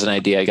 This is an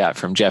idea I got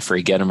from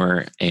Jeffrey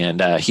Gitomer,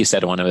 and he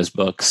said in one of his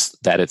books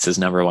that it's his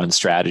number one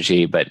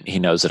strategy, but he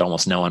knows that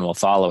almost no one will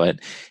follow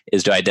it,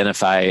 is to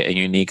identify a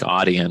unique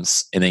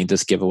audience and then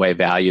just give away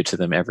value to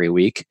them every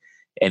week.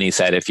 And he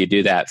said, if you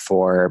do that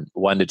for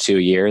 1 to 2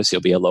 years,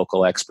 you'll be a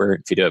local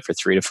expert. If you do it for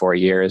 3 to 4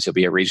 years, you'll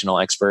be a regional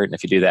expert. And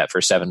if you do that for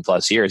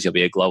 7+ years, you'll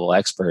be a global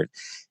expert.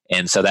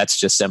 And so that's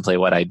just simply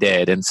what I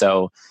did. And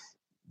so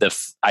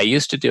I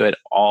used to do it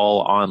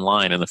all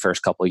online in the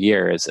first couple of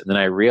years. And then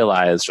I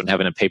realized when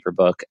having a paper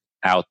book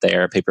out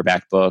there, a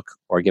paperback book,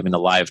 or giving a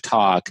live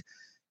talk,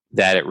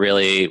 that it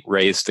really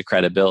raised the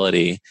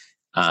credibility.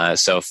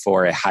 So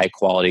for a high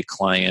quality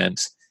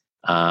client,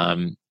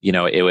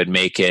 it would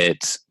make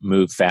it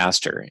move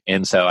faster.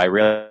 And so I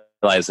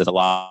realized that a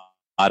lot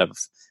of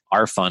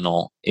our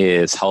funnel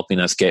is helping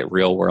us get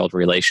real world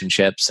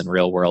relationships and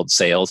real world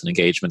sales and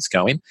engagements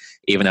going,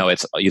 even though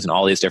it's using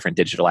all these different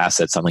digital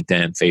assets on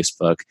LinkedIn,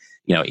 Facebook,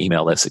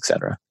 email lists,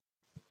 etc.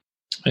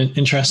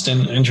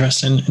 Interesting. You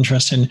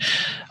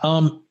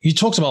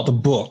talked about the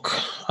book.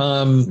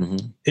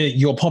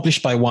 You're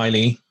published by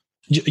Wiley.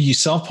 You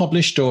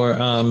self-published, or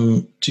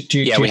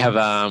we have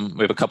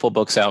a couple of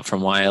books out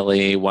from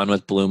Wiley, one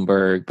with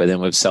Bloomberg, but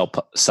then we've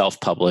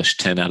self-published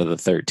 10 out of the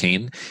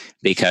 13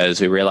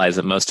 because we realize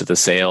that most of the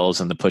sales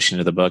and the pushing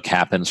of the book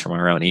happens from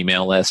our own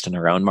email list and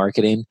our own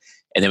marketing,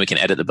 and then we can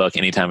edit the book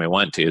anytime we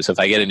want to. So if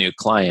I get a new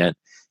client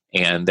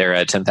and they're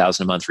a $10,000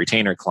 a month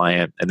retainer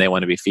client and they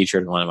want to be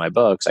featured in one of my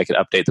books, I could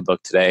update the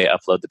book today,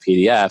 upload the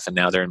PDF, and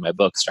now they're in my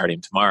book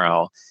starting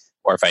tomorrow.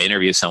 Or if I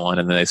interview someone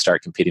and then they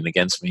start competing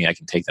against me, I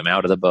can take them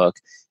out of the book.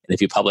 And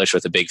if you publish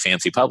with a big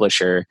fancy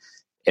publisher,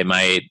 it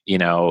might,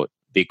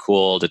 be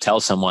cool to tell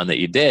someone that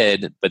you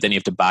did, but then you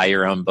have to buy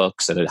your own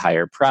books at a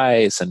higher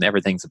price and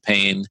everything's a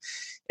pain.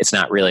 It's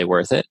not really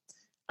worth it.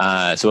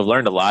 So we've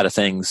learned a lot of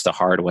things the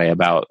hard way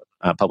about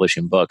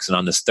publishing books. And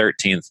on this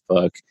 13th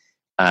book,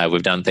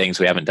 we've done things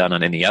we haven't done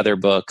on any other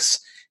books,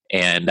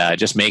 and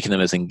just making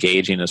them as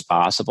engaging as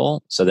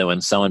possible so that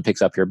when someone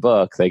picks up your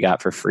book, they got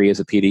for free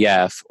as a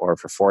PDF or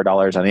for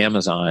 $4 on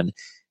Amazon,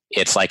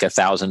 it's like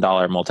 $1,000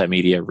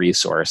 multimedia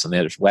resource. And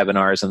there's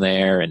webinars in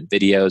there and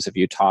videos of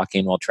you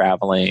talking while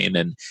traveling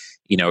and,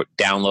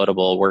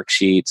 downloadable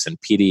worksheets and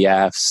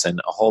PDFs and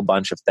a whole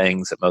bunch of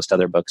things that most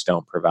other books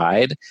don't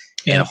provide,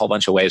 and a whole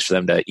bunch of ways for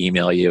them to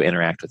email you,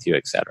 interact with you,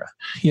 etc.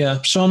 Yeah.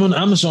 So I'm on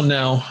Amazon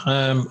now.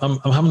 I'm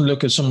having a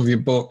look at some of your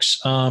books.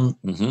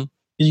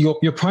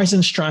 Your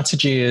pricing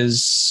strategy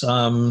is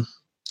far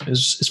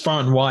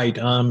and wide.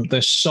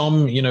 There's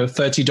some,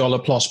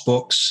 $30 plus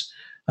books,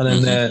 and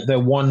then there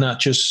one that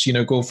just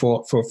go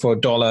for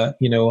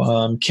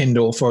 $1,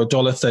 Kindle for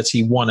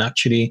 $1.31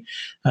 actually,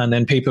 and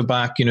then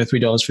paperback,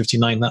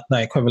 $3.59,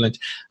 that equivalent.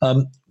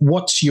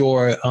 What's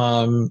your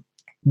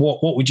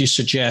what would you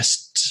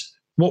suggest?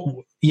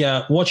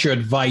 What's your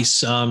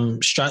advice?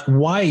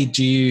 Why is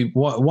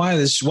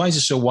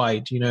it so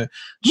wide?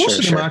 Most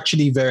of them are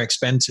actually very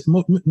expensive.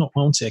 I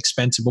won't say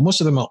expensive, but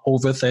most of them are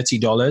over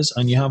 $30,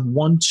 and you have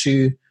 1,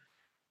 2,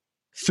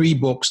 3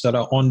 books that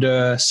are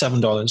under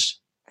 $7.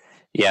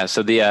 Yeah,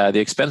 so the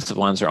expensive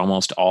ones are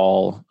almost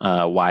all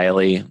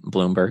Wiley,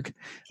 Bloomberg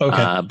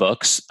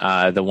books.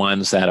 The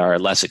ones that are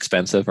less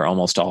expensive are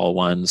almost all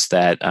ones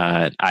that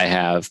I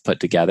have put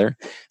together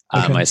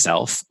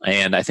myself.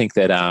 And I think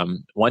that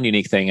one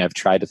unique thing I've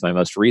tried with my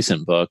most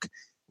recent book,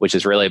 which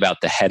is really about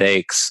the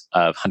headaches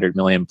of 100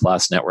 million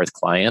plus net worth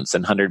clients,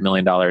 and $100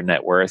 million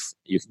net worth,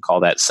 you can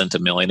call that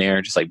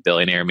centimillionaire, just like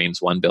billionaire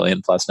means 1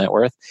 billion plus net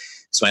worth.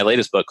 So my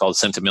latest book called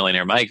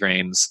Centimillionaire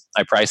Migraines,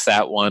 I priced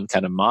that one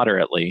kind of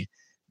moderately,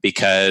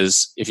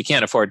 because if you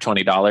can't afford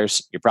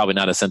 $20, you're probably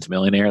not a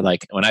centimillionaire.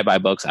 Like when I buy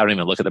books, I don't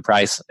even look at the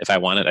price. If I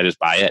want it, I just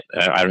buy it.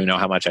 I don't even know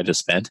how much I just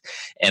spent.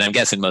 And I'm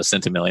guessing most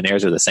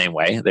centimillionaires are the same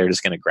way. They're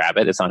just going to grab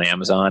it. It's on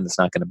Amazon. It's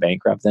not going to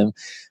bankrupt them.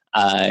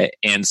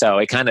 And so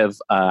it kind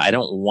of, I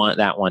don't want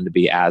that one to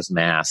be as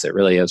mass. It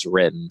really is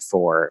written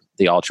for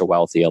the ultra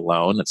wealthy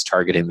alone. It's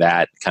targeting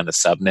that kind of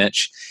sub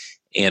niche.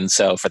 And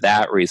so for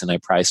that reason, I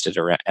priced it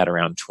at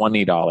around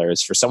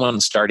 $20. For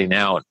someone starting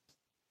out,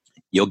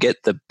 you'll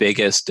get the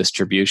biggest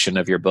distribution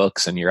of your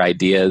books and your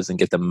ideas and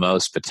get the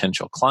most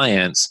potential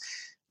clients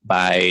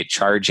by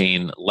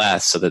charging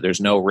less, so that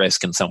there's no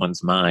risk in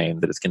someone's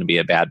mind that it's going to be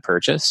a bad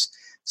purchase.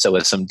 So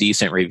with some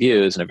decent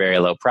reviews and a very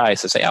low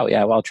price, they say, oh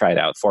yeah, well, I'll try it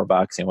out,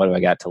 $4, and what do I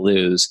got to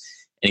lose?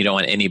 And you don't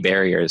want any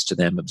barriers to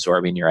them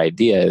absorbing your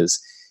ideas.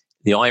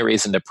 The only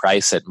reason to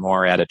price it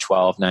more at a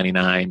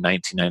 $12.99,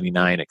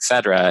 $19.99,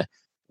 etc.,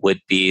 would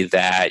be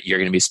that you're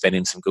going to be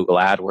spending some Google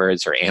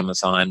AdWords or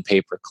Amazon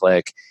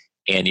pay-per-click,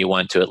 and you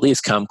want to at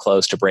least come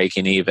close to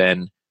breaking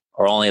even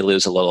or only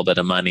lose a little bit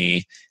of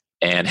money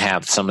and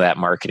have some of that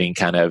marketing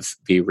kind of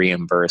be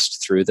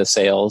reimbursed through the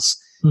sales.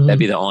 That'd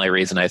be the only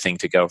reason I think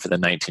to go for the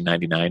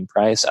 $19.99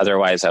 price.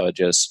 Otherwise, I would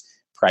just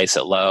price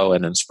it low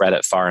and then spread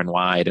it far and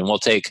wide. And we'll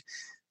take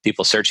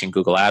people searching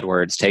Google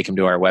AdWords, take them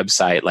to our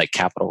website like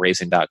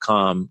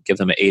capitalraising.com, give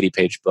them an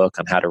 80-page book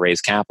on how to raise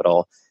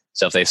capital.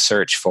 So if they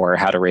search for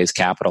how to raise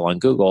capital on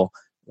Google,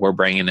 we're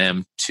bringing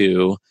them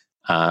to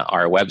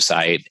our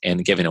website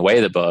and giving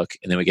away the book,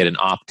 and then we get an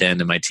opt-in,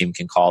 and my team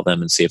can call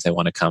them and see if they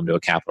want to come to a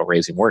capital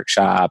raising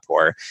workshop,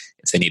 or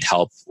if they need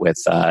help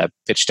with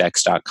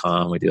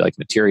pitchdex.com. We do like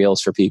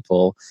materials for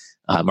people,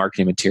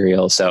 marketing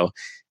materials. So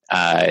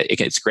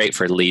It's great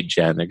for lead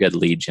gen. They're good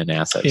lead gen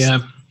assets.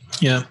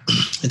 Yeah,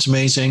 it's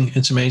amazing.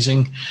 It's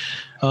amazing.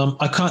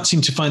 I can't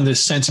seem to find the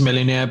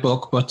Centimillionaire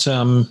book, but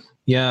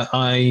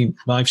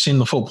I've seen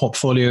the full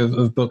portfolio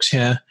of books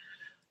here,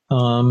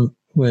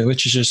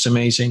 which is just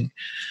amazing.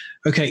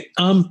 Okay,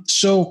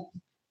 so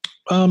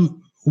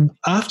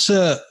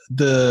after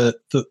the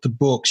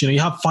books, you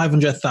have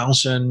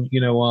 500,000,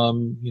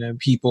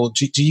 people.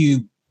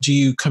 Do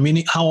you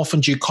communicate? How often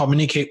do you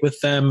communicate with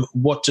them?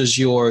 What does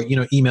your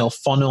email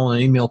funnel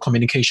and email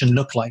communication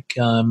look like?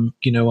 From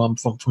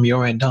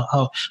your end,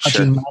 how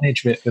do you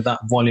manage with that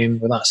volume,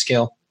 with that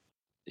scale?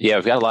 Yeah,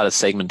 we've got a lot of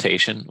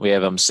segmentation. We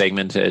have them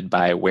segmented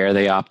by where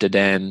they opted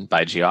in,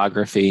 by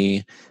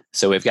geography.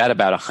 So we've got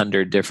about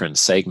 100 different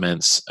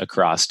segments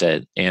across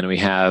it, and we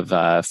have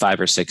 5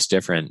 or 6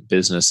 different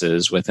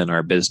businesses within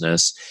our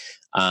business.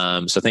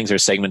 So things are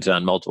segmented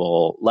on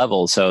multiple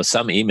levels. So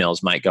some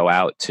emails might go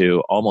out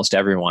to almost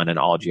everyone in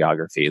all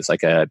geographies,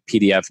 like a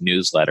PDF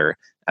newsletter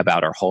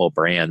about our whole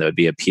brand that would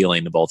be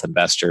appealing to both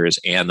investors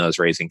and those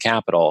raising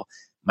capital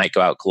might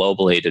go out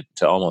globally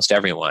to almost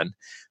everyone.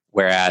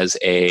 Whereas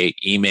a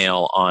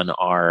email on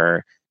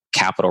our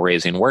capital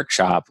raising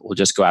workshop will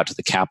just go out to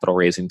the capital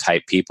raising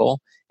type people.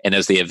 And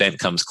as the event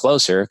comes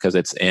closer, because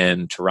it's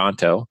in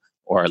Toronto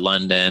or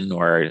London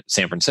or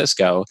San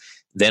Francisco,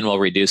 then we'll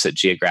reduce it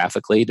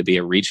geographically to be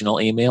a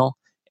regional email.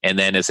 And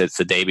then as it's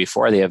the day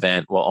before the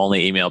event, we'll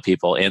only email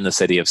people in the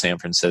city of San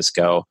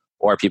Francisco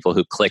or people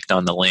who clicked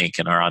on the link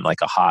and are on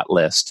like a hot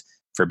list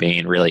for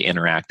being really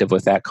interactive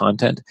with that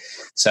content.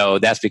 So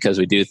that's because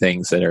we do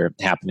things that are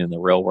happening in the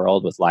real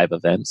world with live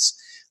events.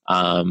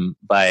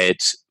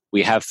 But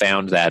we have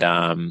found that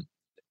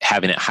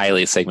having it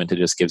highly segmented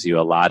just gives you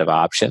a lot of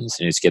options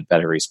and you just get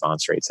better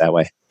response rates that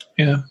way.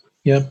 Yeah.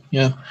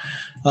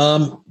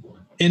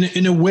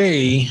 In a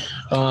way,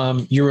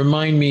 you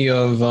remind me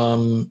of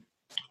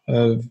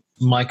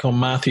Michael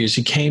Matthews.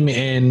 He came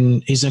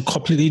in, he's a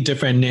completely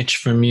different niche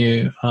from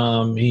you.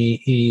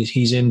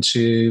 He's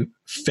into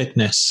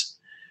fitness.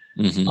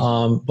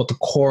 Mm-hmm. But the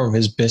core of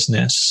his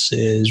business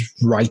is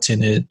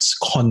writing. It's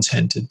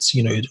content. It's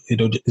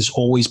it's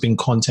always been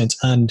content.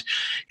 And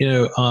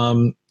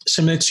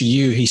similar to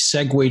you, he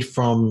segued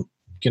from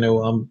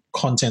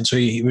content. So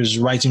he was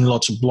writing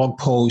lots of blog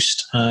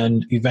posts,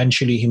 and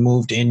eventually he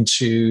moved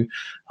into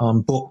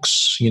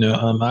books.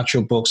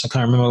 Actual books. I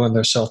can't remember whether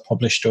they're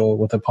self-published or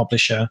with a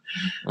publisher.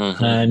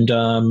 Mm-hmm.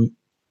 And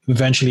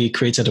eventually he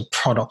created a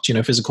product.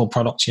 Physical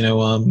product.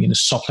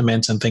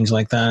 Supplements and things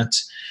like that.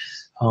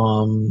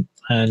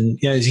 And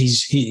yeah,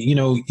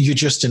 you're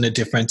just in a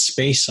different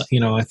space,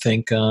 I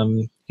think,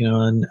 and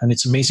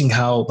it's amazing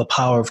how the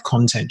power of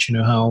content,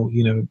 how,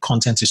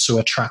 content is so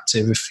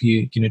attractive if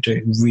you do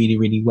it really,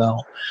 really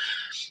well.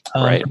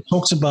 Right. You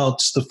talked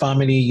about the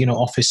family,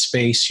 office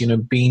space,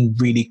 being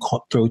really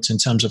cutthroat in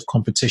terms of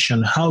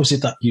competition. How is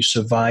it that you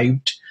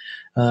survived?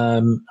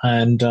 And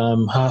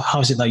how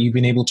is it that you've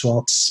been able to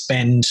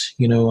outspend,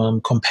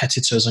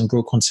 competitors and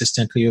grow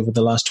consistently over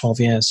the last 12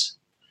 years?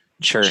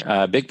 Sure.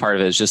 A big part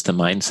of it is just the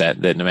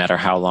mindset that no matter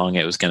how long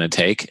it was going to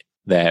take,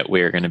 that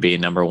we're going to be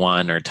number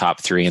 1 or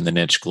top 3 in the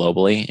niche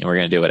globally, and we're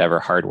going to do whatever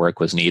hard work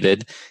was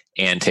needed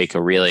and take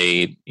a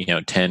really,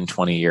 10,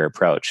 20-year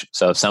approach.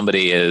 So if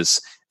somebody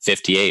is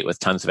 58 with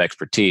tons of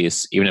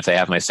expertise, even if they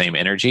have my same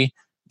energy,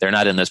 they're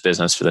not in this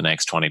business for the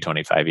next 20,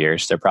 25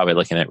 years. They're probably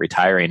looking at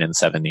retiring in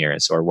 7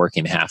 years or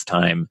working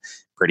half-time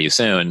pretty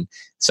soon.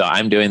 So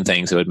I'm doing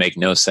things that would make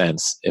no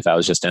sense if I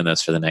was just in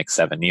this for the next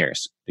 7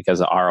 years, because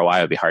the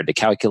ROI would be hard to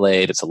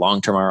calculate. It's a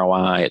long-term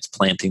ROI. It's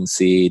planting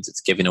seeds.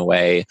 It's giving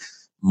away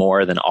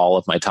more than all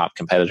of my top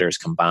competitors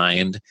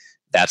combined.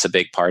 That's a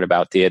big part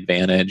about the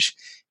advantage.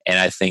 And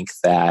I think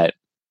that,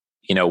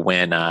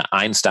 when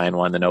Einstein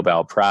won the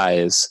Nobel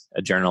Prize,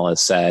 a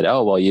journalist said,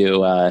 "Oh, well,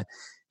 you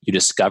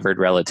discovered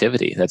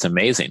relativity. That's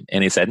amazing."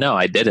 And he said, "No,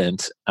 I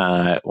didn't.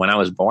 When I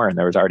was born,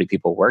 there was already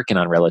people working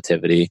on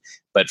relativity.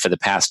 But for the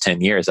past 10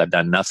 years, I've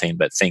done nothing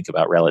but think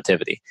about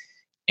relativity.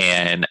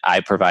 And I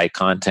provide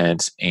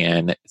content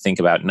and think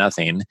about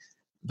nothing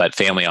but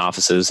family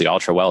offices, the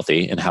ultra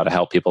wealthy, and how to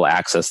help people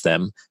access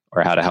them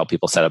or how to help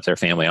people set up their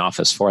family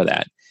office for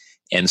that."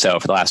 And so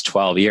for the last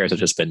 12 years, I've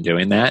just been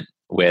doing that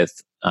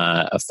with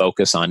a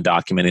focus on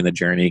documenting the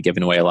journey,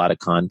 giving away a lot of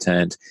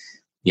content,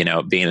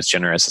 being as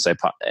generous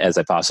as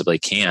I possibly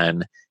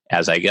can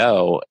as I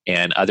go.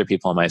 And other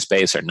people in my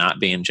space are not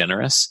being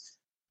generous,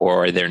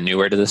 or they're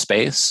newer to the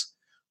space,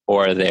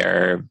 or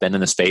they've been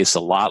in the space a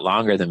lot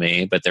longer than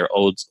me, but they're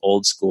old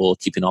school,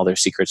 keeping all their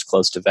secrets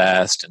close to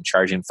vest and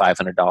charging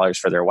 $500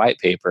 for their white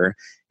paper.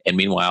 And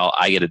meanwhile,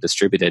 I get it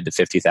distributed to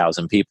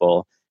 50,000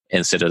 people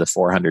instead of the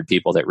 400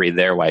 people that read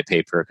their white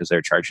paper because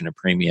they're charging a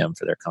premium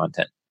for their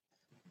content.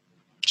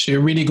 So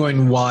you're really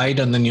going wide,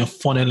 and then you're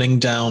funneling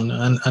down,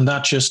 and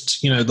that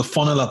just, the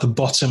funnel at the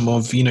bottom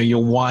of,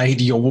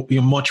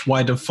 your much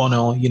wider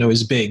funnel,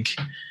 is big.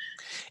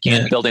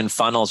 And building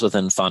funnels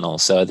within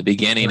funnels. So at the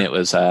beginning, It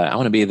was, I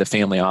want to be the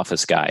family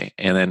office guy.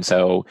 And then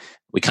so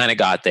we kind of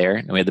got there,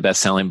 and we had the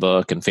best-selling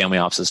book, and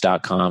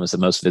familyoffices.com is the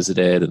most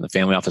visited, and the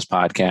Family Office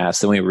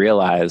podcast. Then we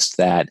realized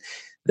that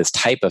this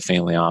type of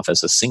family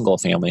office, a single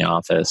family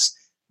office,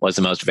 was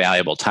the most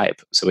valuable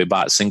type. So we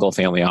bought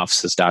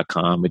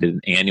singlefamilyoffices.com. We did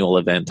an annual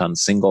event on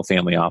single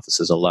family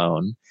offices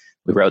alone.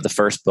 We wrote the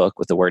first book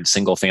with the word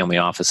single family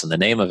office in the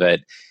name of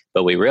it.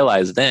 But we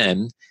realized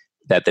then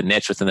that the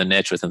niche within the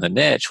niche within the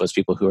niche was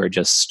people who are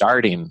just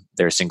starting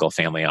their single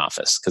family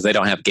office because they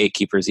don't have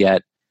gatekeepers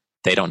yet.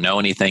 They don't know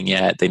anything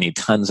yet. They need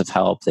tons of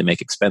help. They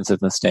make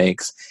expensive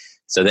mistakes.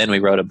 So then we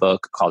wrote a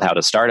book called How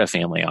to Start a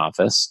Family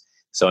Office.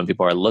 So when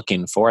people are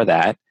looking for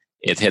that,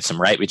 it hits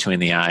them right between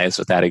the eyes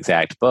with that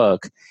exact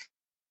book.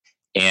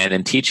 And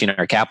in teaching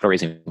our capital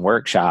raising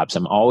workshops,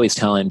 I'm always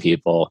telling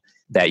people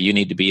that you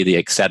need to be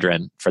the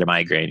Excedrin for the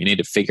migraine. You need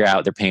to figure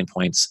out their pain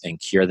points and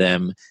cure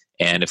them.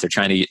 And if they're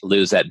trying to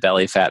lose that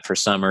belly fat for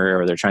summer,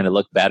 or they're trying to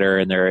look better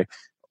in their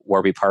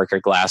Warby Parker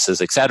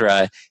glasses,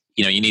 etc.,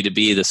 you need to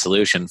be the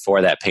solution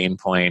for that pain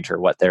point or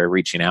what they're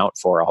reaching out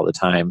for all the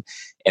time.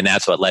 And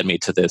that's what led me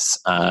to this,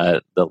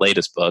 the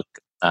latest book,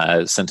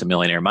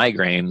 Centimillionaire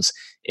Migraines,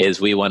 is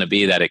we want to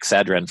be that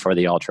Excedrin for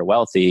the ultra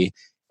wealthy.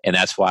 And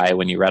that's why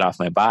when you read off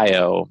my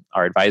bio,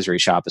 our advisory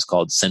shop is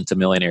called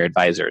Centimillionaire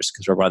Advisors,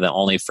 because we're one of the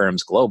only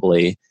firms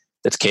globally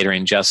that's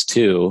catering just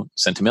to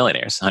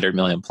centimillionaires, 100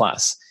 million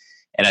plus.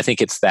 And I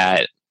think it's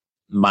that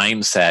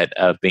mindset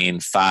of being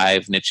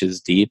 5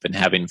 niches deep and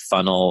having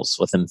funnels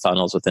within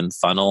funnels within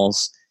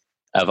funnels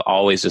of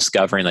always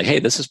discovering like, hey,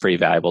 this is pretty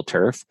valuable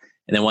turf.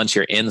 And then once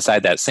you're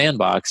inside that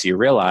sandbox, you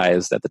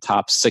realize that the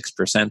top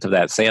 6% of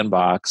that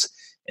sandbox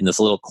in this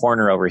little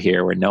corner over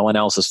here where no one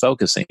else is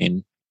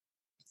focusing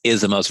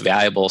is the most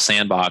valuable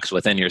sandbox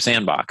within your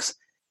sandbox.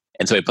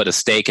 And so we put a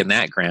stake in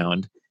that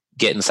ground,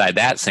 get inside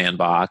that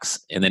sandbox,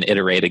 and then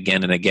iterate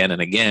again and again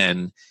and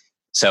again.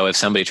 So if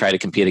somebody tried to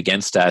compete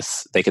against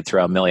us, they could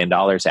throw $1 million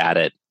at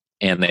it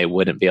and they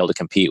wouldn't be able to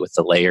compete with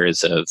the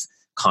layers of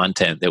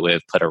content that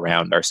we've put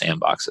around our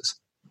sandboxes.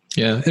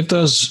 Yeah. If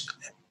there's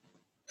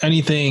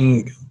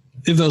anything,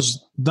 that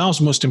was the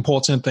most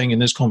important thing in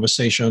this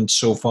conversation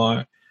so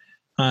far.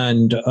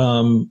 And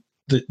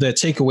the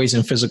takeaways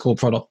in physical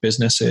product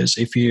businesses,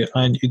 you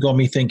got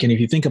me thinking,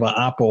 if you think about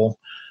Apple,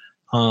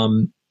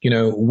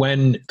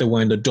 when they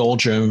were in the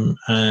doldrum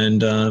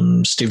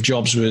and Steve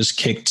Jobs was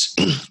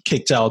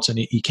kicked out and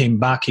he came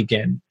back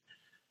again,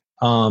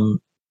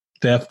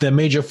 their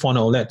major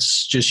funnel,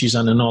 let's just use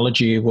an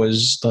analogy,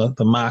 was the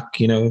Mac,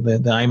 the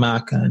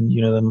iMac and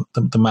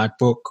the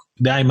MacBook,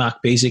 the iMac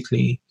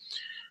basically,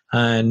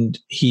 and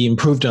he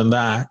improved on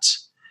that,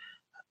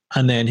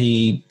 and then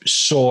he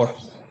saw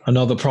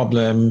another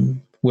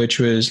problem, which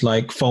was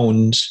like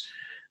phones.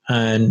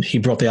 And he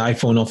brought the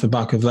iPhone off the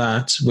back of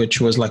that, which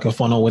was like a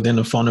funnel within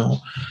a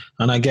funnel.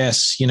 And I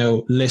guess,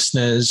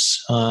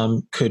 listeners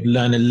could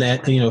learn a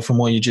lot, from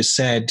what you just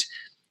said,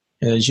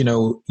 is,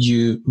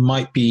 you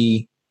might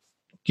be,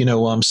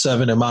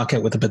 serving a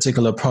market with a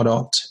particular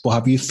product, but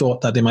have you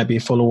thought that there might be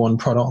a follow-on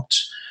product,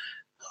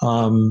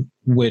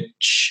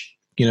 which,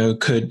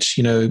 could,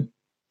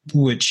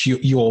 which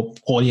your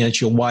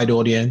audience, your wide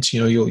audience,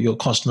 your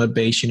customer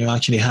base,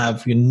 actually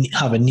have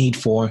a need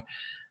for.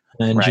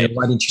 And right.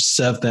 Why don't you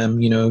serve them,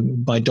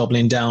 by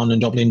doubling down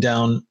and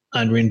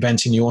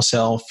reinventing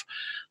yourself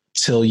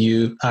till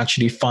you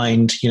actually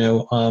find,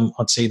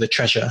 I'd say the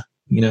treasure,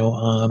 right.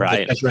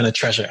 the treasure and a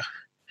treasure.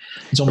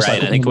 It's almost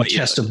right. like a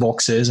chest of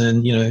boxes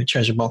and,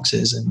 treasure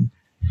boxes. And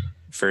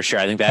for sure.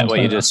 I think that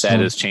what you just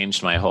said has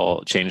changed my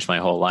whole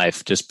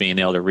life. Just being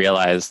able to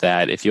realize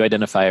that if you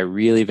identify a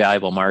really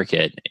valuable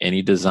market and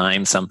you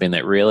design something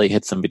that really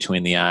hits them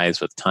between the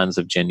eyes with tons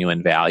of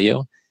genuine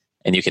value,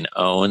 and you can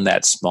own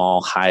that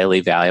small, highly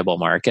valuable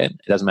market.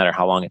 It doesn't matter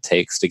how long it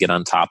takes to get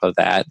on top of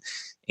that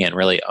and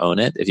really own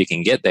it. If you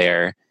can get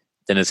there,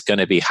 then it's going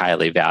to be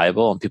highly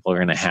valuable and people are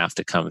going to have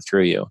to come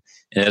through you.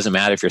 And it doesn't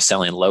matter if you're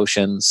selling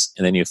lotions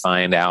and then you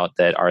find out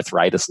that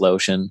arthritis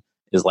lotion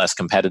is less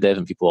competitive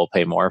and people will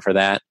pay more for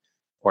that,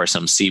 or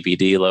some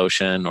CBD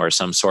lotion or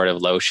some sort of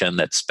lotion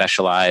that's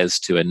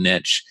specialized to a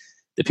niche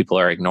that people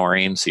are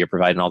ignoring. So you're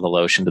providing all the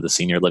lotion to the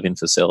senior living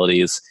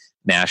facilities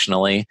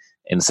nationally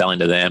and selling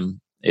to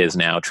them is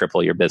now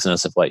triple your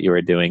business of what you were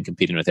doing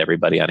competing with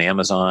everybody on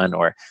Amazon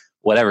or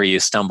whatever you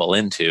stumble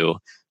into.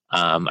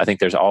 I think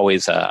there's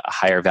always a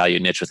higher value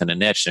niche within a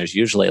niche. There's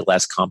usually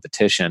less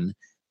competition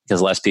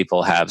because less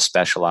people have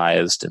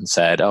specialized and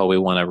said, oh, we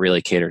want to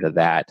really cater to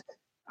that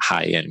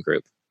high-end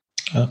group.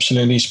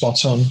 Absolutely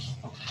spot on.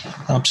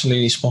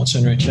 Absolutely spot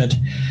on, Richard.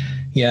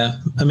 Yeah,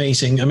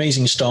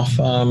 amazing stuff.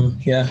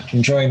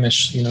 Enjoying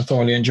this,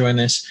 thoroughly enjoying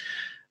this.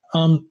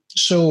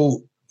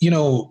 So,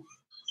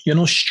 you're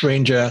no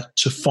stranger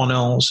to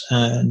funnels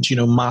and,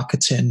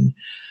 marketing.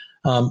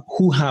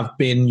 Who have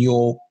been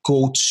your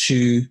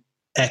go-to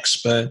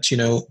experts,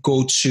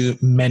 go-to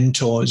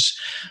mentors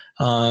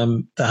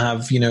that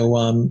have,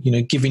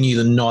 given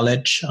you the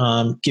knowledge,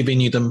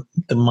 giving you the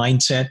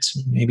mindset,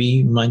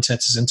 maybe mindset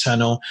is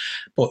internal,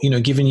 but,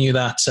 giving you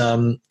that,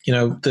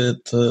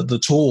 the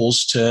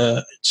tools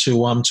to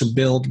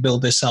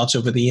build this out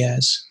over the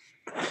years?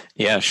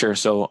 Yeah, sure.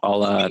 So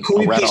I'll Could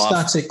we rattle please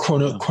off. start it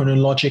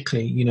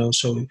chronologically?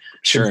 So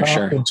Sure, back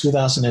sure. in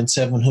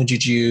 2007, who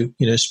did you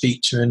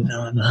speak to,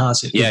 and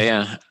how's it?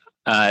 Yeah.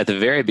 At the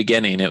very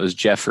beginning, it was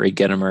Jeffrey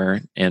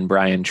Gitomer and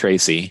Brian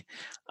Tracy.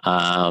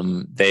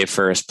 They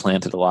first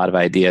planted a lot of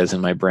ideas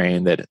in my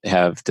brain that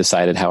have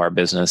decided how our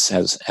business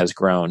has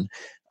grown.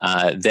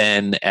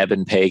 Then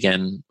Eben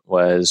Pagan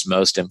was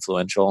most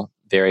influential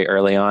very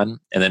early on.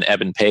 And then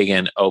Eben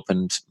Pagan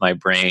opened my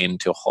brain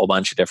to a whole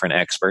bunch of different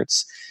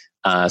experts,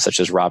 such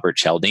as Robert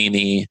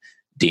Cialdini,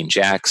 Dean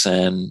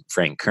Jackson,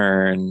 Frank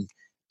Kern,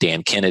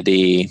 Dan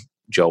Kennedy,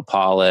 Joe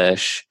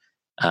Polish,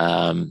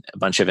 a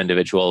bunch of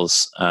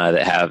individuals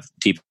that have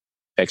deep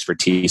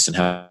expertise in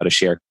how to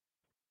share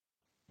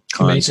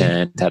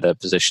content, how to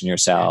position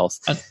yourself,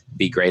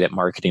 be great at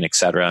marketing,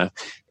 etc.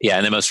 Yeah,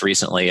 and then most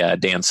recently,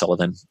 Dan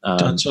Sullivan,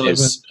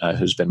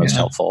 who's been most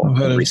helpful in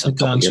the recent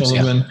couple of years.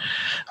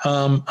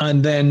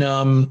 And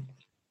then,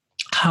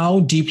 how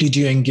deeply do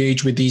you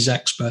engage with these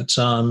experts?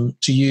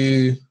 Do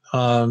you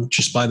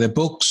just buy their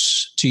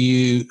books? Do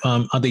you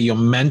are they your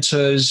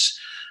mentors?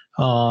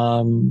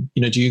 Do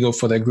you go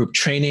for their group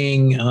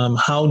training?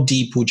 How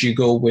deep would you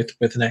go with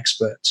an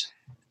expert?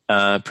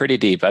 Pretty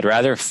deep. I'd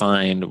rather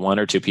find one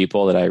or two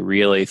people that I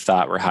really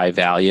thought were high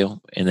value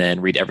and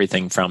then read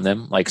everything from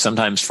them. Like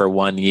sometimes for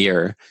 1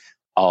 year,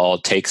 I'll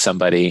take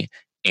somebody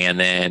and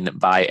then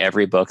buy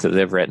every book that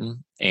they've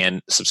written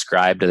and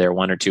subscribe to their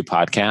 1 or 2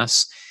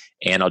 podcasts.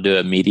 And I'll do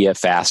a media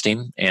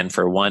fasting. And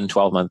for 1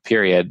 12-month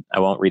period, I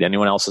won't read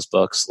anyone else's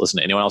books, listen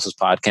to anyone else's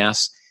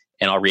podcasts,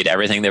 and I'll read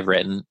everything they've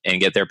written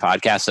and get their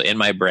podcast. So in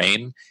my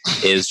brain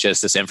is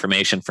just this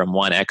information from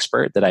one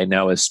expert that I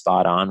know is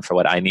spot on for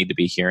what I need to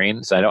be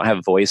hearing. So I don't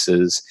have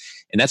voices.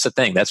 And that's the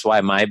thing. That's why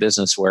my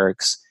business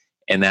works.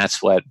 And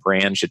that's what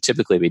brands should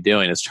typically be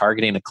doing, is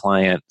targeting a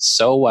client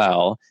so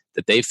well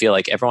that they feel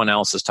like everyone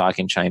else is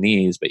talking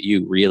Chinese, but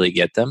you really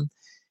get them.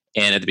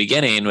 And at the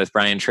beginning with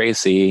Brian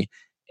Tracy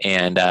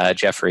and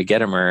Jeffrey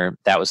Gitomer,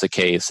 that was the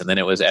case. And then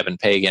it was Eben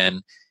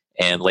Pagan,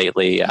 and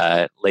lately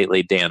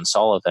Dan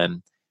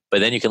Sullivan. But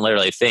then you can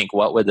literally think,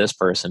 what would this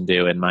person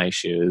do in my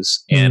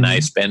shoes? And I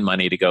spend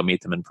money to go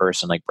meet them in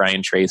person. Like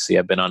Brian Tracy,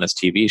 I've been on his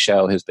TV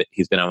show.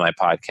 He's been on my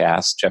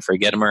podcast. Jeffrey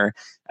Gitomer,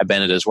 I've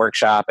been at his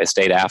workshop. I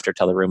stayed after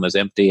till the room was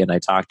empty, and I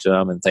talked to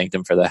him and thanked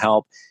him for the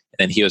help. And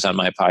then he was on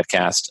my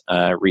podcast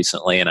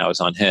recently, and I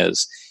was on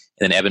his.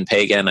 And then Eben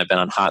Pagan, I've been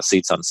on hot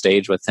seats on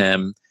stage with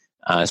him.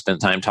 I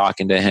spent time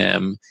talking to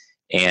him,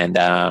 and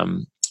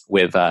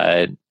we've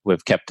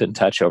kept in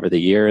touch over the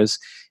years.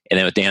 And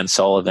then with Dan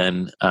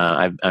Sullivan,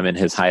 I'm in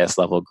his highest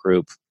level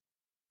group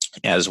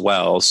as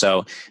well.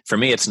 So for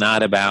me, it's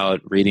not about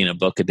reading a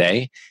book a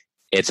day.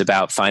 It's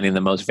about finding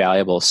the most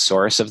valuable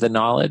source of the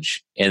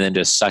knowledge and then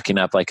just sucking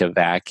up like a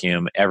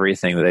vacuum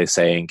everything that they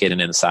say and getting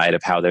inside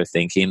of how they're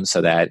thinking, so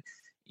that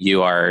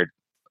you are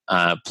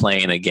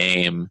playing a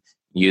game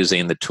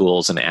using the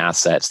tools and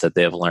assets that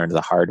they've learned the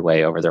hard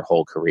way over their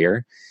whole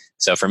career.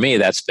 So for me,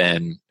 that's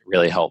been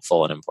really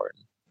helpful and important.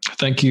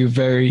 Thank you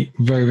very,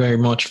 very, very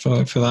much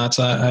for that.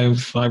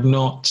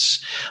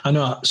 I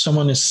know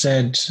someone has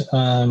said,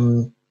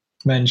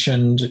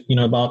 mentioned,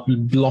 about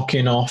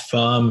blocking off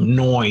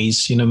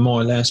noise,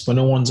 more or less, but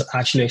no one's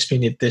actually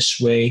explained it this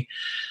way.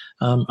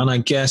 And I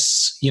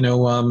guess,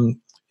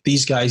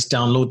 these guys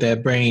download their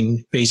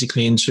brain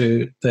basically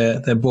into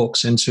their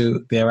books,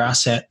 into their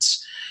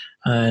assets.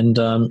 And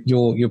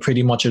you're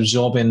pretty much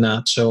absorbing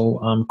that.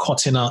 So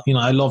cutting out,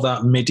 I love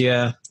that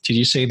media. Did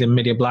you say the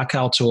media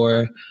blackout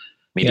or...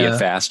 Media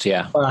fast,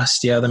 yeah.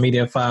 Fast, yeah, the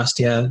media fast,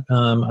 yeah.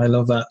 I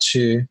love that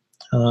too.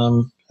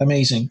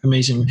 Amazing.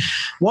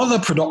 What other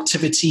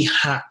productivity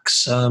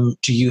hacks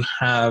do you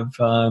have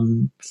for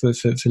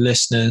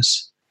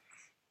listeners?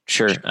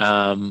 Sure.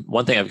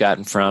 One thing I've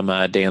gotten from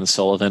Dan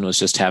Sullivan was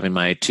just having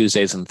my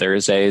Tuesdays and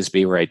Thursdays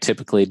be where I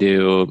typically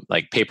do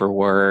like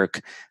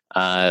paperwork,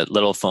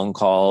 little phone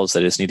calls that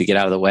I just need to get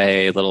out of the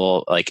way,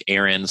 little like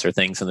errands or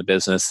things in the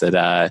business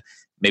that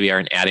maybe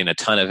aren't adding a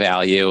ton of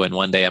value. And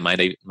one day I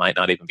might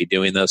not even be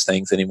doing those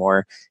things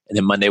anymore. And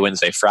then Monday,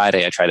 Wednesday,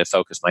 Friday, I try to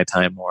focus my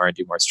time more and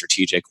do more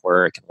strategic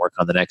work and work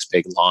on the next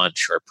big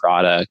launch or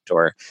product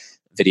or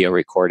video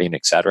recording,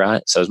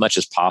 etc. So as much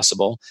as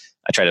possible,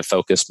 I try to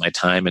focus my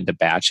time into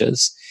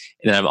batches.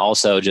 And I'm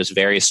also just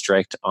very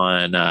strict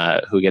on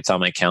who gets on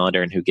my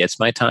calendar and who gets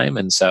my time.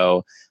 And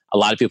so a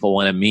lot of people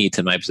want to meet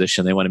in my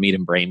position. They want to meet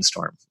and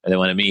brainstorm, or they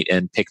want to meet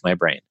and pick my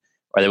brain.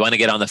 Or they want to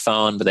get on the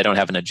phone, but they don't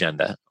have an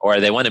agenda. Or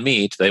they want to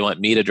meet, they want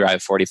me to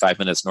drive 45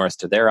 minutes north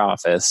to their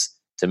office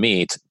to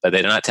meet, but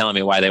they're not telling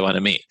me why they want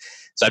to meet.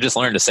 So I've just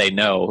learned to say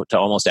no to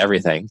almost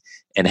everything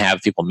and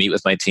have people meet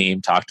with my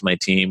team, talk to my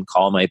team,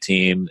 call my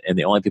team. And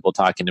the only people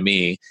talking to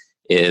me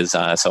is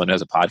someone who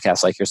has a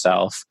podcast like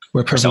yourself,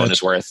 or someone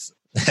who's worth,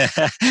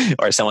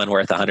 or someone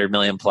worth 100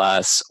 million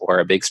plus, or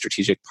a big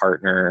strategic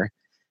partner,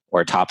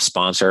 or a top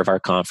sponsor of our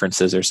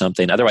conferences or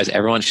something. Otherwise,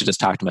 everyone should just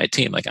talk to my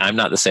team. Like, I'm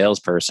not the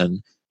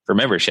salesperson for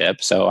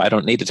membership, so I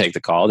don't need to take the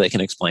call. They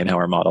can explain how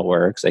our model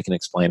works. They can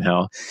explain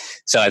how.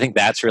 So I think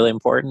that's really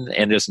important,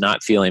 and just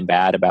not feeling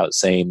bad about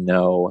saying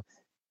no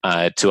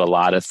to a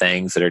lot of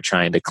things that are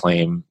trying to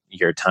claim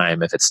your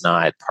time if it's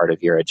not part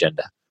of your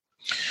agenda.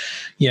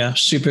 Yeah,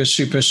 super,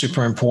 super,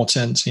 super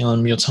important.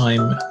 Your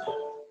time.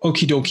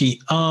 Okie dokie.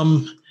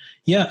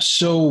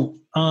 So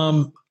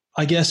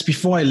I guess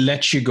before I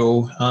let you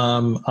go,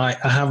 I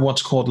have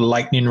what's called a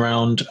lightning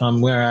round,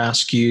 where I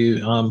ask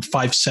you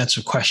 5 sets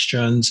of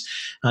questions,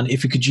 and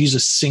if you could use a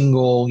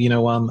single,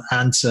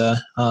 answer,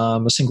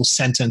 a single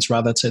sentence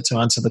rather, to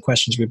answer the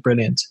questions, would be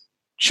brilliant.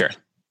 Sure.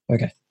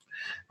 Okay.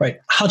 Right.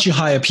 How do you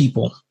hire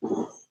people?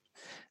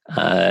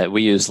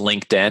 We use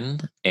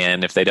LinkedIn,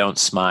 and if they don't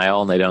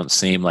smile and they don't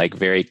seem like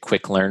very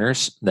quick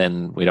learners,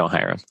 then we don't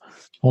hire them.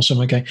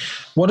 Awesome. Okay.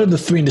 What are the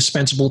 3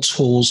 indispensable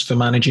tools for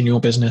managing your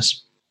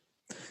business?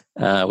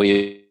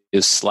 We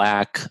use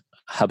Slack,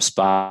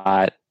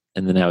 HubSpot,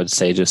 and then I would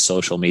say just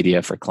social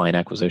media for client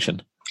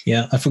acquisition.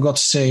 Yeah, I forgot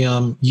to say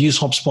use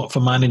HubSpot for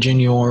managing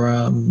your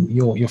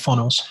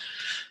funnels.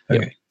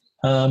 Okay.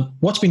 Yep.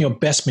 What's been your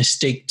best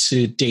mistake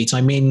to date? I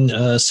mean,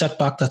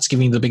 setback that's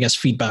giving you the biggest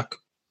feedback.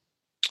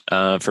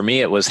 For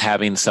me, it was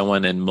having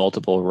someone in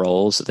multiple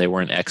roles that they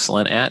weren't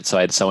excellent at. So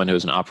I had someone who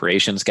was an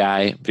operations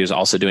guy, but he was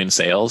also doing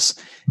sales.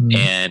 Mm.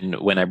 And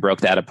when I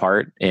broke that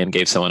apart and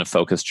gave someone a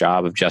focused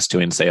job of just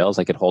doing sales,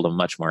 I could hold them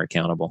much more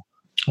accountable.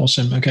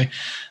 Awesome. Okay.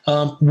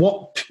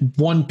 What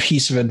one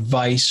piece of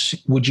advice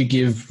would you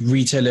give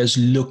retailers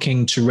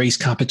looking to raise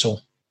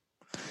capital?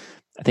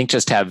 I think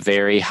just have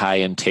very high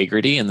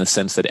integrity in the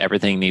sense that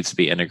everything needs to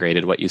be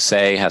integrated. What you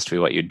say has to be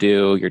what you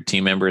do. Your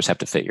team members have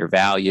to fit your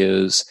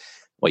values.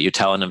 What you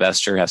tell an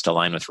investor has to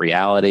align with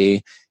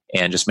reality,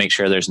 and just make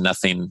sure there's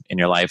nothing in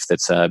your life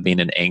that's being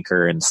an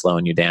anchor and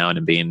slowing you down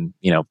and being,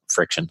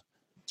 friction.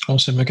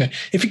 Awesome. Okay.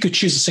 If you could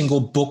choose a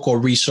single book or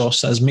resource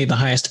that has made the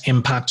highest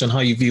impact on how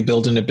you view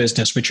building a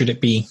business, which would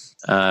it be?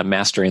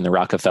 Mastering the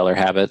Rockefeller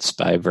Habits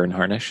by Vern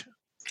Harnish.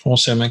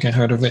 Awesome. Okay.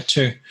 Heard of it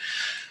too.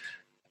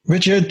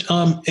 Richard,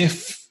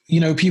 if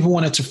people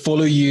wanted to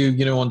follow you,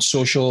 on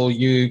social,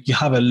 you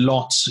have a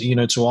lot,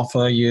 to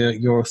offer.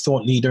 You're a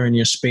thought leader in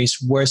your space.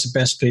 Where's the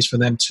best place for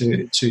them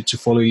to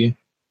follow you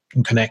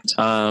and connect?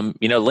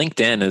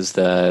 LinkedIn is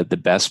the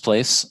best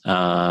place.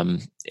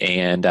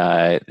 And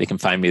they can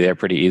find me there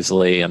pretty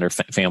easily under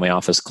Family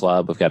Office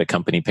Club. We've got a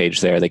company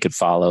page there they could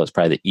follow. It's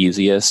probably the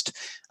easiest.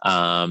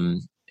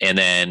 And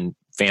then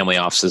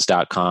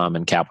familyoffices.com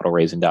and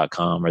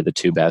capitalraising.com are the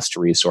 2 best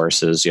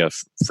resources. You have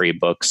free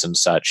books and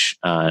such,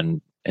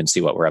 and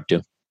see what we're up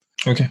to.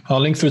 Okay. I'll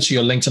link through to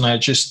your LinkedIn. I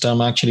just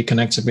actually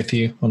connected with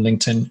you on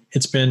LinkedIn.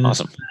 It's been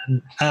awesome.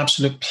 An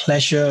absolute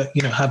pleasure,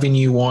 having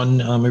you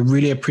on. I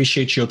really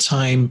appreciate your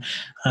time.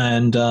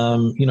 And, a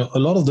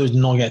lot of those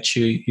nuggets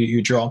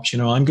you dropped,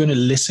 I'm going to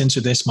listen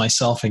to this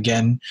myself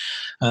again.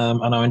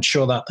 And I'll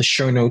ensure that the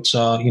show notes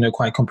are,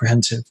 quite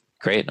comprehensive.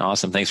 Great.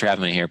 Awesome. Thanks for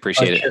having me here.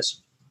 Appreciate it.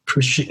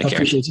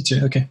 Appreciate it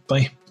too. Okay.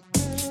 Bye.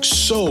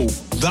 So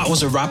that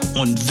was a wrap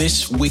on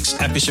this week's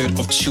episode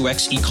of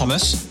 2X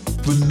E-Commerce.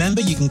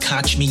 Remember, you can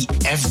catch me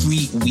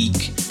every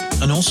week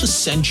and also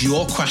send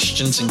your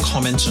questions and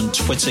comments on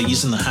Twitter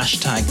using the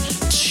hashtag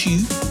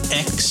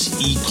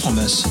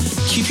 2XEcommerce.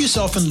 Keep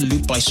yourself in the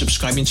loop by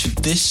subscribing to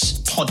this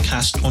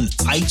podcast on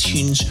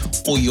iTunes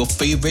or your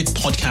favorite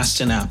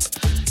podcasting app.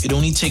 It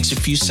only takes a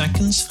few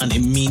seconds and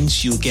it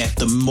means you'll get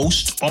the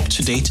most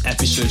up-to-date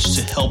episodes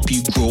to help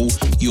you grow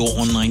your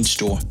online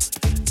store.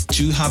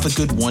 Do have a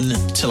good one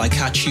till I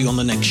catch you on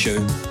the next show.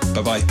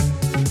 Bye-bye.